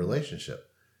a relationship?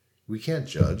 We can't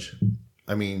judge.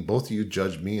 I mean, both of you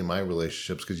judge me in my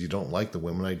relationships because you don't like the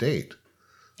women I date.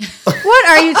 What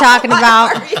are you talking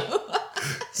about?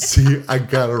 See, I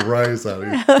got a rise out of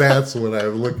you. That's what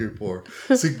I'm looking for.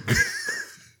 See,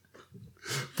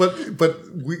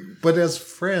 but as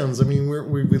friends, I mean,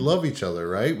 we love each other,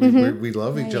 right? We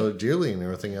love each other dearly and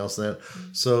everything else.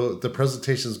 So the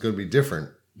presentation is going to be different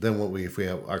than if we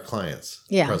have our clients'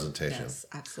 presentation. Yes,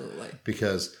 absolutely.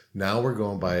 Because now we're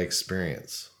going by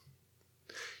experience.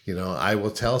 I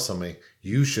will tell somebody,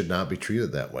 you should not be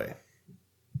treated that way.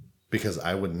 Because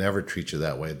I would never treat you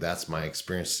that way. That's my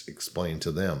experience explained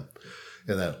to them.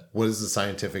 And that what is the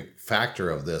scientific factor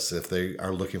of this if they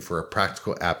are looking for a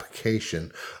practical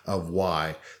application of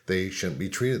why they shouldn't be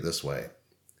treated this way?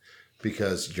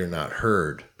 Because you're not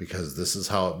heard, because this is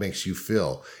how it makes you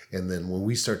feel. And then when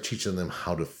we start teaching them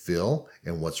how to feel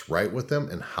and what's right with them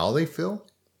and how they feel,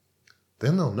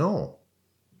 then they'll know.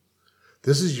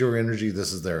 This is your energy.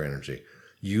 This is their energy.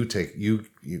 You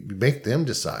make them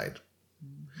decide.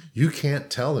 You can't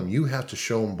tell them. You have to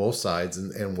show them both sides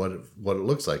and what it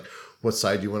looks like. What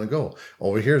side do you want to go?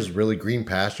 Over here is really green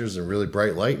pastures and really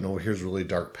bright light, and over here is really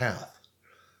dark path.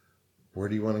 Where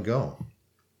do you want to go?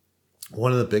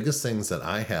 One of the biggest things that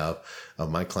I have of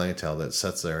my clientele that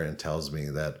sits there and tells me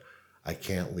that I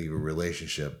can't leave a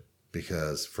relationship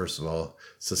because, first of all,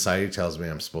 society tells me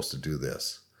I'm supposed to do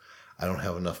this. I don't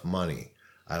have enough money.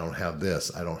 I don't have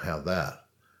this. I don't have that.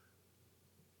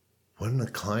 When the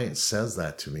client says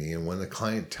that to me and when the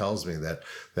client tells me that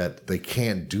they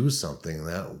can't do something,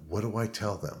 what do I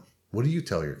tell them? What do you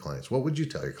tell your clients? What would you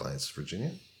tell your clients, Virginia?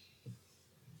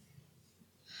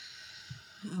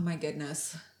 Oh my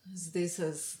goodness. These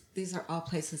are all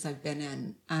places I've been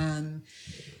in.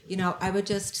 I would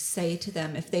just say to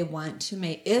them if they want to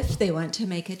make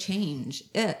a change,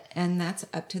 and that's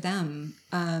up to them.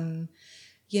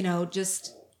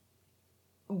 Just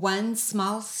one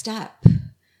small step.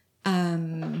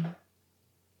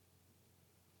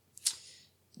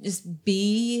 Just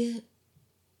be,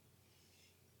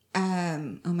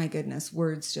 oh my goodness,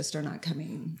 words just are not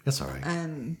coming. That's all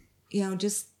right.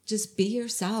 Just just be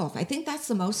yourself. I think that's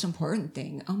the most important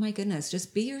thing. Oh my goodness,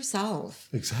 just be yourself.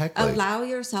 Exactly. Allow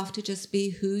yourself to just be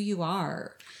who you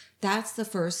are. That's the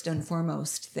first and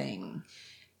foremost thing.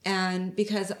 And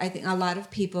because I think a lot of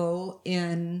people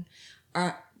in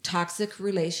toxic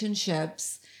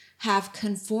relationships have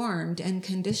conformed and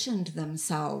conditioned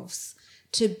themselves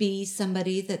to be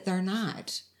somebody that they're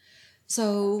not.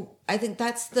 So I think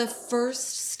that's the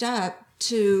first step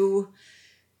to...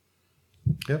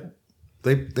 Yep.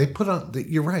 They put on,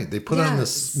 you're right. They put on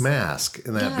this mask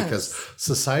in that because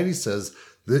society says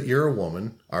that you're a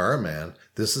woman or a man.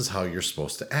 This is how you're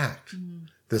supposed to act.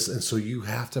 This, and so you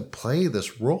have to play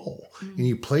this role, and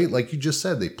you play, like you just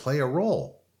said, they play a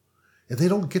role, and they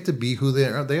don't get to be who they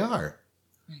are.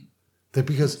 Right. That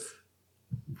because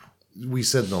we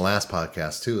said in the last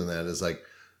podcast too, and that is like,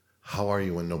 how are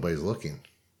you when nobody's looking?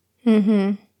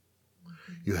 Mm-hmm.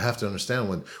 You have to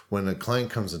understand when a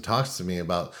client comes and talks to me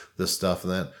about this stuff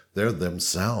and that, they're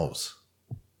themselves.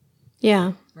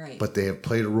 Yeah. Right. But they have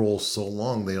played a role so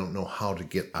long, they don't know how to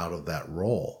get out of that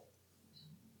role.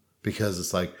 Because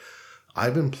it's like,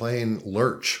 I've been playing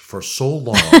Lurch for so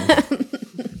long.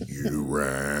 You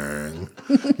rang.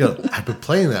 I've been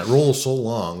playing that role so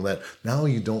long that now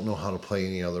you don't know how to play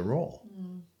any other role.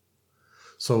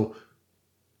 So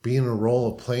being a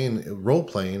role playing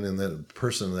in that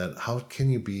person, that how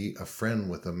can you be a friend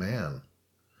with a man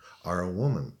or a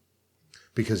woman?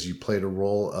 Because you played a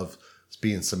role of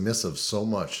being submissive so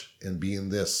much and being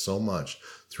this so much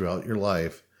throughout your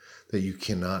life that you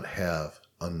cannot have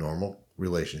a normal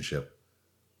relationship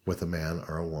with a man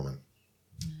or a woman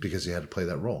because you had to play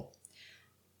that role.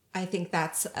 I think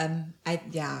that's,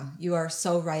 you are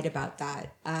so right about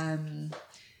that. But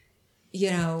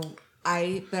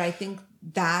I think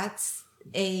that's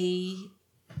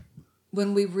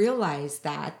when we realize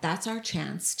that, that's our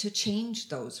chance to change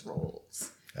those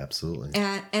roles. Absolutely.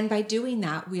 And by doing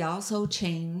that, we also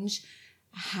change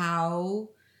how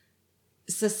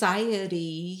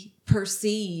society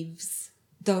perceives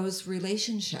those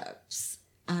relationships.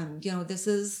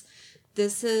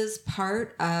 This is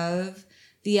part of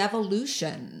the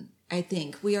evolution. I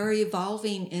think we are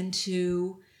evolving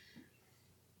into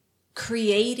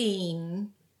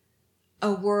creating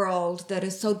a world that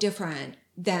is so different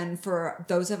than for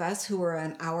those of us who are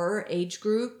in our age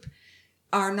group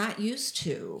are not used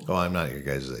to. Oh, I'm not your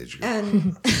guys' age group.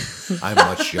 And I'm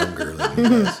much younger than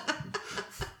you guys.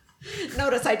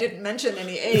 Notice I didn't mention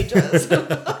any ages.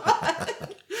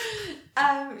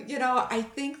 I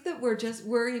think that we're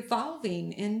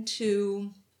evolving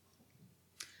into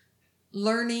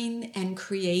learning and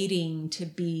creating to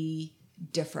be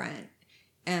different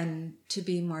and to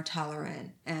be more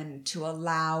tolerant and to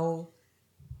allow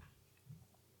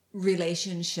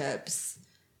relationships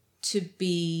to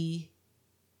be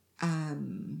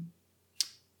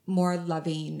more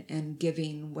loving and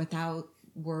giving without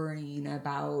worrying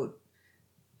about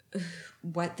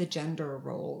what the gender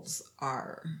roles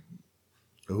are.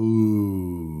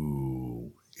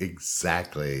 Ooh,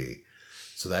 exactly.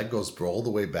 So that goes all the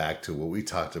way back to what we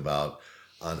talked about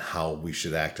on how we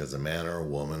should act as a man or a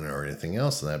woman or anything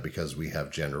else in that, because we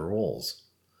have gender roles.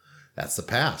 That's the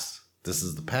past. This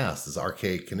is the past. This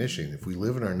archaic conditioning. If we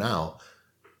live in our now,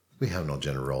 we have no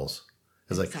gender roles.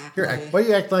 It's like, exactly. Why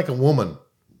you act like a woman?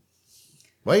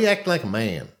 Why you act like a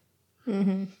man?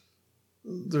 Mm-hmm.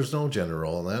 There's no gender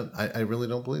role in that. I really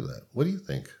don't believe that. What do you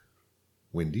think,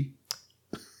 Wendy?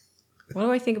 What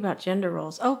do I think about gender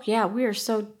roles? Oh, yeah, we are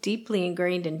so deeply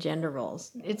ingrained in gender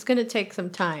roles. It's going to take some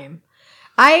time.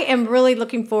 I am really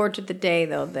looking forward to the day,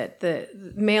 though, that the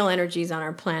male energies on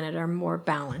our planet are more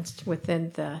balanced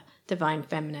within the divine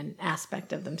feminine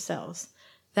aspect of themselves.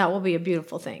 That will be a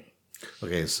beautiful thing.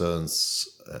 Okay, so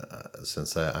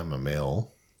since I'm a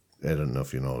male, I don't know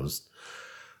if you noticed,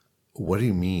 what do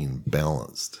you mean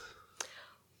balanced?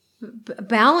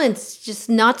 Balanced, just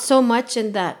not so much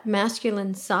in that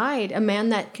masculine side. A man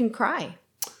that can cry.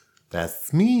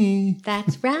 That's me.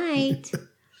 That's right.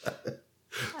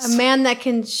 A man that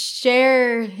can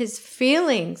share his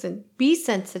feelings and be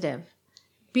sensitive,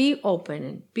 be open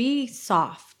and be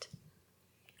soft.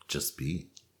 Just be.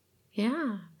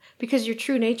 Yeah, because your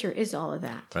true nature is all of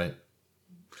that. Right.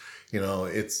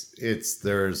 There's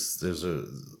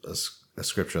a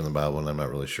scripture in the Bible, and I'm not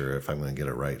really sure if I'm going to get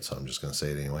it right, so I'm just going to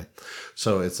say it anyway.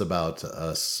 So it's about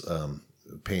us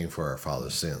paying for our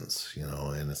father's sins,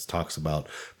 and it talks about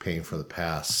paying for the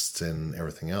past and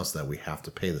everything else, that we have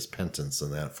to pay this penance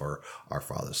and that for our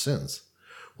father's sins.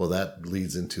 Well, that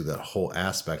leads into that whole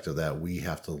aspect of that we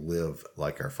have to live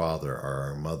like our father or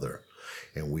our mother,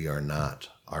 and we are not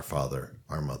our father,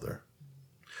 our mother.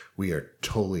 We are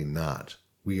totally not.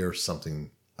 We are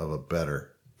something of a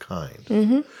better kind.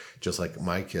 Mm-hmm. Just like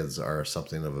my kids are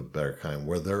something of a better kind.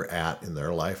 Where they're at in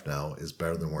their life now is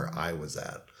better than where I was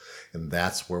at. And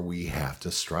that's where we have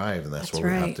to strive, and that's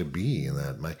where we have to be. And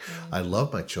that I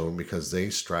love my children because they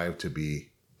strive to be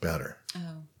better.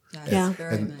 Oh, yeah.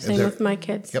 very much. Same with my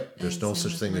kids. Yep. There's no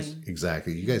such thing as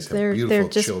exactly. You guys have beautiful they're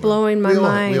just children. blowing my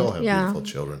mind. We all have beautiful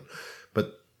children,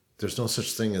 but there's no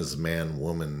such thing as man,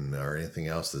 woman, or anything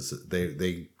else.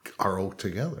 They are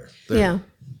together. They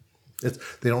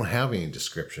don't have any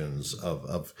descriptions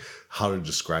of how to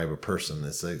describe a person.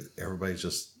 It's like everybody's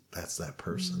just, that's that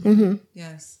person. Mm-hmm.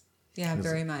 Yes. Yeah,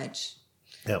 very much.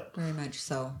 Yep. Very much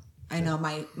so. I know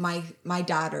my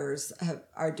daughters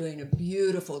are doing a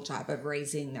beautiful job of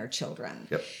raising their children,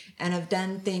 and have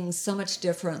done things so much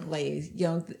differently. You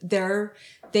know,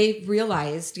 they've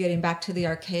realized, getting back to the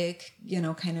archaic,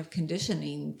 kind of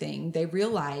conditioning thing, they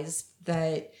realized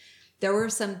that there were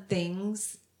some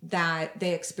things that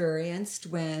they experienced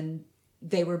when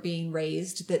they were being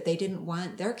raised that they didn't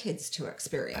want their kids to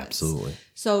experience. Absolutely.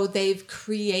 So they've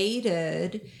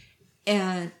created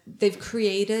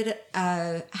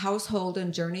a household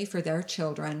and journey for their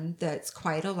children that's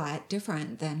quite a lot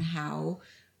different than how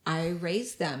I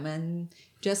raised them, and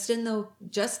just in the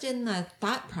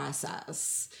thought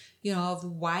process, of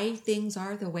why things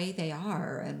are the way they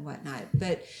are and whatnot.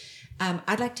 But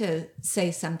I'd like to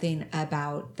say something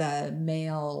about the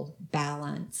male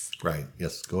balance. Right.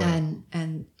 Yes. Go ahead.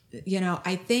 And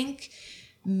I think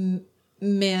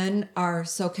men are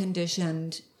so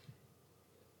conditioned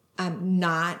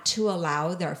not to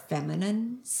allow their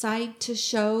feminine side to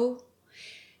show.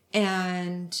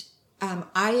 And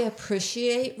I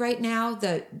appreciate right now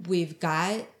that we've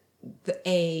got that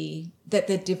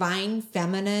the divine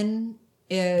feminine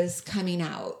is coming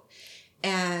out,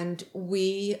 and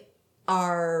we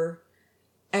are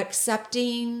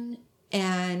accepting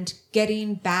and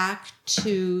getting back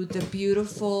to the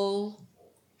beautiful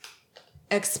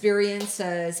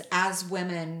experiences as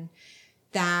women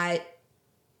that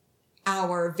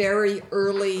our very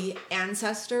early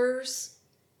ancestors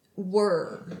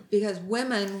were, because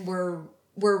women were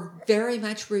very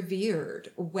much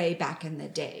revered way back in the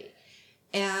day.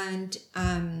 And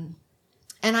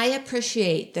I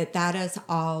appreciate that is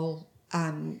all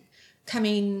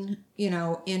coming,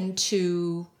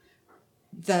 into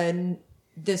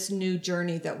this new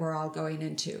journey that we're all going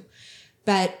into.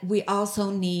 But we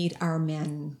also need our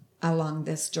men along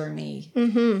this journey.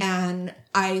 Mm-hmm. And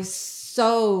I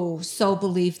so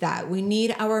believe that we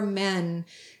need our men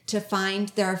to find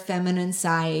their feminine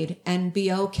side and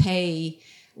be okay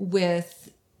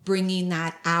with bringing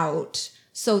that out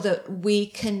so that we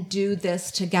can do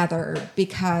this together,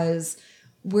 because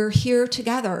we're here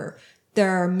together.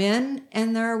 There are men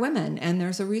and there are women, and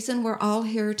there's a reason we're all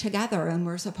here together, and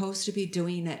we're supposed to be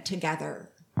doing it together.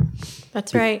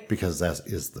 That's right. Because that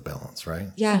is the balance, right?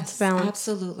 Yes, balance.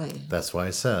 Absolutely. That's why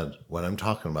I said what I'm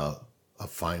talking about of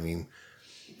finding,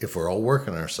 if we're all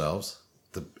working ourselves,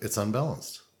 it's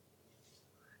unbalanced.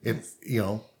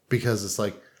 Because it's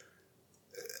like,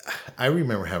 I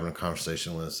remember having a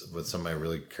conversation with somebody I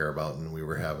really care about, and we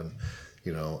were having,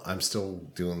 I'm still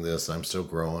doing this, I'm still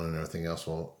growing and everything else.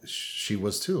 Well, she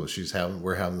was too.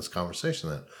 We're having this conversation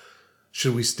that,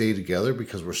 should we stay together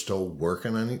because we're still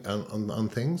working on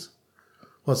things?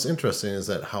 What's interesting is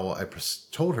that how I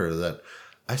told her that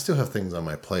I still have things on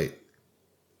my plate.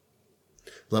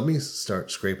 Let me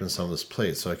start scraping some of this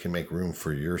plate so I can make room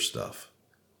for your stuff.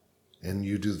 And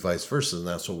you do vice versa. And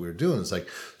that's what we were doing. It's like,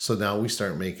 so now we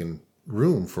start making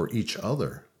room for each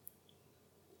other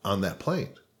on that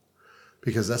plate.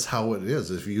 Because that's how it is.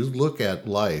 If you look at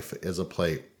life as a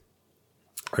plate,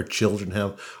 our children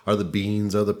are the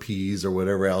beans, or the peas, or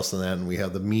whatever else, and that, and we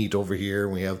have the meat over here,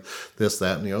 and we have this,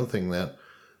 that, and the other thing, that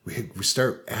we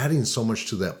start adding so much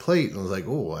to that plate, and it's like,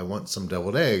 oh, I want some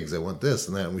deviled eggs, I want this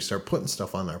and that, and we start putting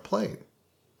stuff on our plate.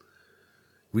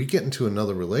 We get into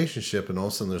another relationship, and all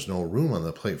of a sudden there's no room on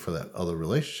the plate for that other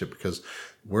relationship, because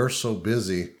we're so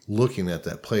busy looking at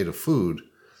that plate of food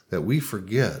that we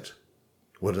forget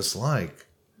what it's like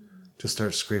to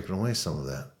start scraping away some of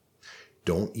that.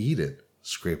 Don't eat it.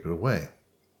 Scrape it away.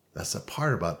 That's the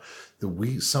part about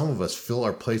some of us fill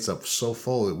our plates up so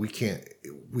full that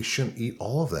we shouldn't eat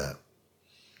all of that.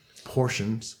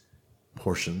 Portions.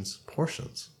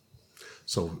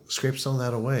 So scrape some of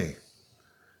that away.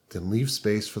 Then leave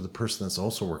space for the person that's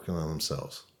also working on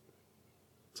themselves.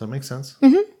 Does that make sense?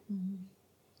 Mm-hmm.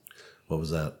 What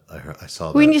was that? I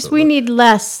saw that. We need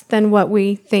less than what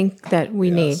we think that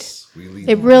we need. We need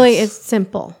it really is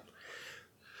simple.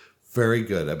 Very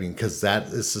good. I mean, because that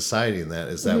is society, and that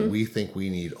is that we think we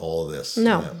need all of this.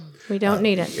 No, we don't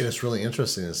need it. And it's really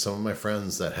interesting is some of my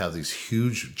friends that have these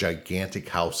huge, gigantic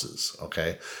houses.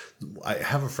 Okay. I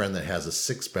have a friend that has a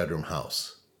 6-bedroom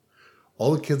house.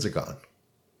 All the kids are gone.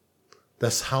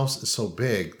 This house is so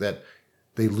big that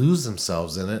they lose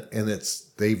themselves in it, and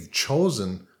they've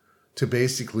chosen to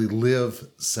basically live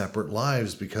separate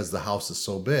lives because the house is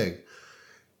so big.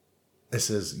 It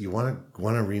says, you want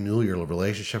to renew your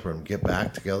relationship or get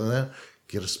back together, that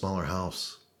get a smaller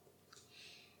house.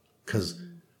 Because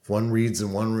if one reads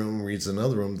in one room, reads in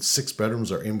another room, 6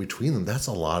 bedrooms are in between them. That's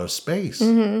a lot of space.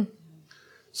 Mm-hmm.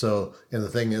 So, and the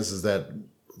thing is that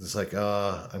it's like,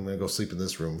 I'm going to go sleep in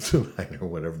this room tonight or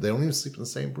whatever. They don't even sleep in the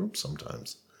same room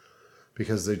sometimes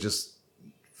because they just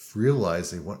realize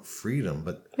they want freedom,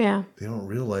 but they don't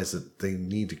realize that they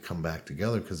need to come back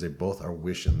together because they both are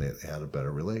wishing they had a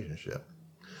better relationship.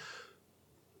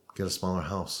 Get a smaller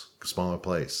house, a smaller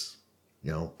place,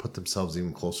 put themselves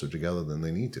even closer together than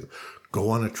they need to. Go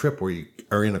on a trip where you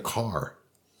are in a car.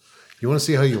 You want to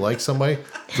see how you like somebody?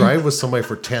 Drive with somebody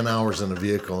for 10 hours in a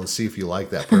vehicle and see if you like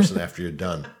that person after you're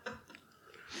done.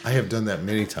 I have done that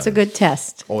many times. It's a good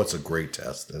test. Oh, it's a great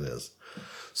test. It is.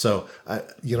 So,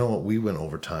 you know what? We went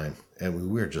over time, and we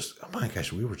were just, oh my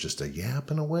gosh, we were just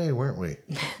yapping away, weren't we?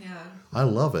 Yeah. I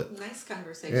love it. Nice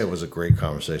conversation. Yeah, it was a great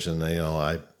conversation.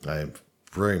 I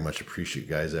very much appreciate you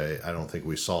guys. I don't think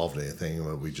we solved anything,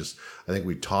 but I think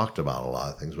we talked about a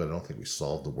lot of things, but I don't think we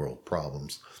solved the world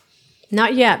problems.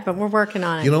 Not yet, but we're working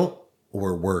on it.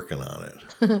 We're working on it.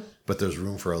 But there's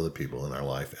room for other people in our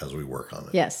life as we work on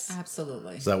it. Yes.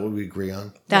 Absolutely. Is that what we agree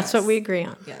on? That's what we agree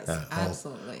on. Yes,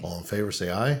 absolutely. All in favor,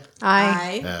 say aye.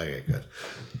 Aye. Okay, good.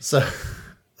 So,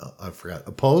 I forgot.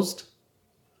 Opposed?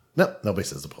 No, nobody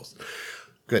says opposed.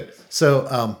 Good.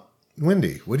 So,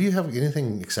 Wendy, what do you have?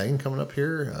 Anything exciting coming up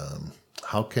here?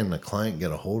 How can a client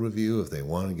get a hold of you if they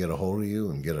want to get a hold of you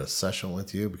and get a session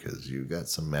with you because you got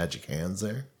some magic hands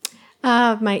there?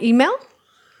 My email.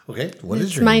 Okay. What is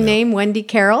it's your my email? name, Wendy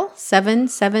Carroll,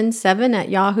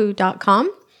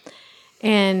 777@yahoo.com.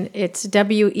 And it's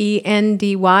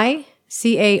WendyCarroll.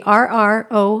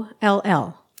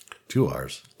 2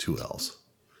 R's, 2 L's.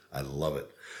 I love it.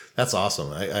 That's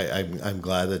awesome. I'm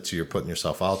glad that you're putting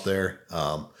yourself out there.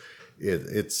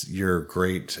 You're a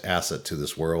great asset to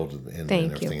this world and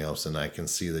everything else. And I can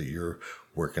see that you're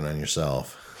working on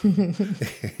yourself. And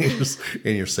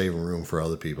you're saving room for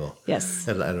other people. Yes.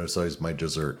 And I know it's always my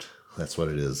dessert. That's what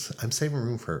it is. I'm saving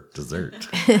room for dessert.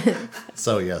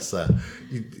 So, yes,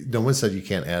 no one said you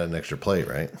can't add an extra plate,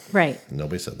 right? Right.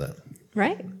 Nobody said that.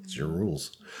 Right. It's your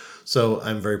rules. So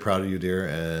I'm very proud of you, dear.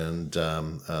 And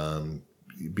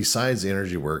besides the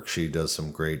energy work, she does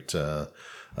some great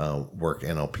work,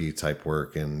 NLP type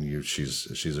work, and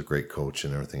she's a great coach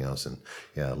and everything else. And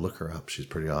yeah, look her up. She's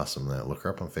pretty awesome. Look her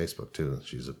up on Facebook too.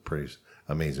 She's a pretty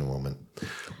amazing woman.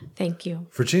 Thank you.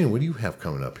 Virginia, what do you have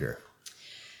coming up here?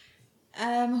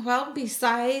 Well,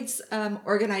 besides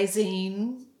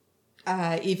organizing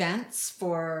events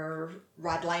for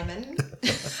Rod Lyman.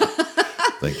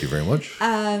 Thank you very much.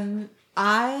 I'm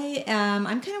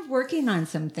kind of working on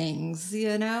some things,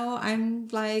 I'm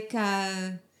like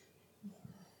trying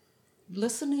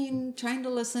to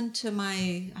listen to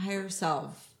my higher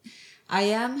self. I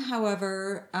am,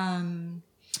 however,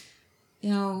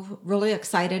 really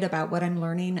excited about what I'm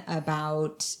learning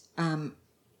about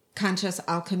conscious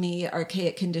alchemy,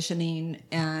 archaic conditioning,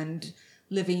 and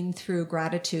living through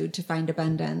gratitude to find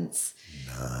abundance.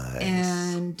 Nice.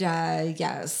 And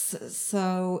yes,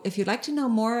 so if you'd like to know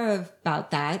more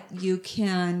about that, you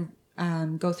can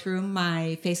go through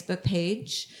my Facebook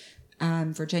page,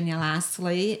 Virginia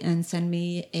Lastly, and send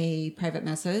me a private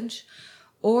message.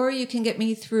 Or you can get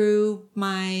me through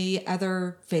my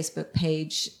other Facebook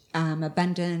page,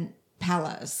 Abundant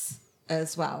Palace,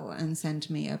 as well, and send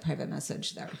me a private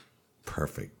message there.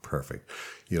 Perfect.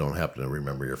 You don't happen to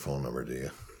remember your phone number, do you?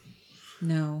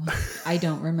 No, I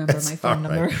don't remember my phone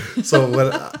number. So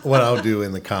what I'll do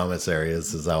in the comments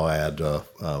areas is I'll add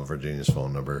Virginia's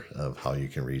phone number of how you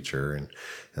can reach her, and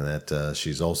that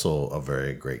she's also a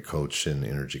very great coach in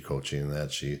energy coaching.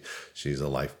 That she's a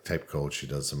life type coach. She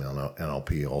does some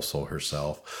NLP also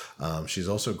herself. She's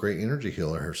also a great energy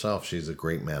healer herself. She's a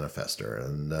great manifester,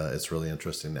 and it's really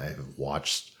interesting. I have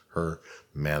watched her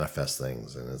manifest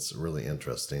things, and it's really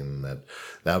interesting. That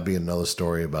would be another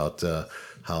story about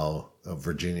how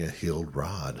Virginia healed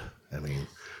Rod. I mean,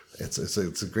 it's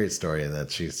a great story, and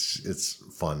that it's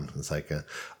fun. It's like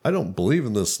I don't believe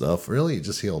in this stuff. Really, you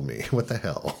just healed me. What the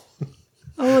hell?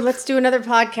 Oh, let's do another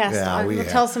podcast. Yeah, we'll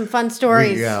tell some fun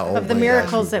stories of the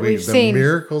miracles that we've seen. The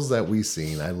miracles that we've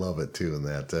seen. I love it too, in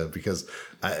that because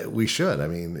we should. I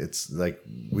mean, it's like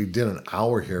we did an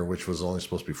hour here, which was only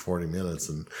supposed to be 40 minutes,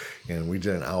 and we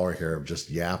did an hour here of just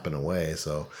yapping away.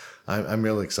 So I'm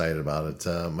really excited about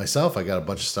it. Myself, I got a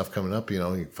bunch of stuff coming up. You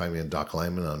can find me at Doc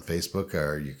Lyman on Facebook,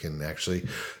 or you can actually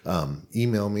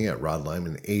email me at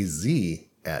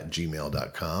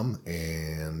rodlymanaz@gmail.com.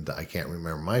 And I can't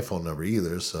remember my phone number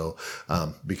either. So,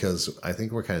 because I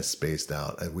think we're kind of spaced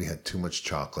out. We had too much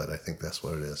chocolate. I think that's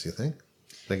what it is. You think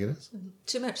it is?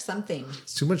 Too much something.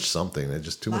 It's too much something. It's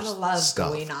just too much stuff. A lot of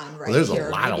love going on right there's here.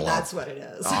 A lot Maybe of love. That's what it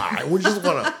is. We just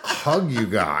want to hug you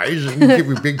guys and give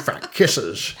you big fat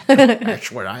kisses.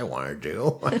 That's what I want to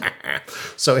do.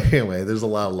 So anyway, there's a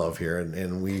lot of love here,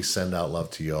 and we send out love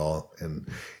to y'all and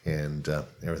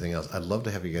everything else. I'd love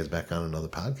to have you guys back on another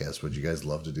podcast. Would you guys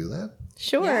love to do that?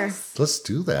 Sure. Yes. Let's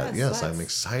do that. Yes, I'm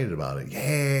excited about it.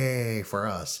 Yay for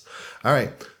us. All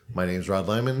right. My name's Rod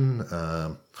Lyman.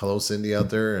 Hello, Cindy out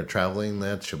there traveling.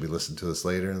 She'll be listening to this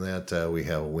later. And we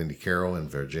have Wendy Carroll and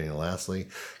Virginia Lastly.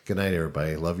 Good night,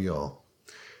 everybody. Love you all.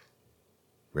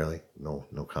 Really? No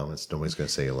comments. Nobody's going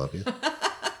to say I love you.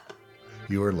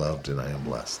 You are loved, and I am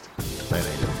blessed. Good night,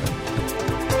 everybody.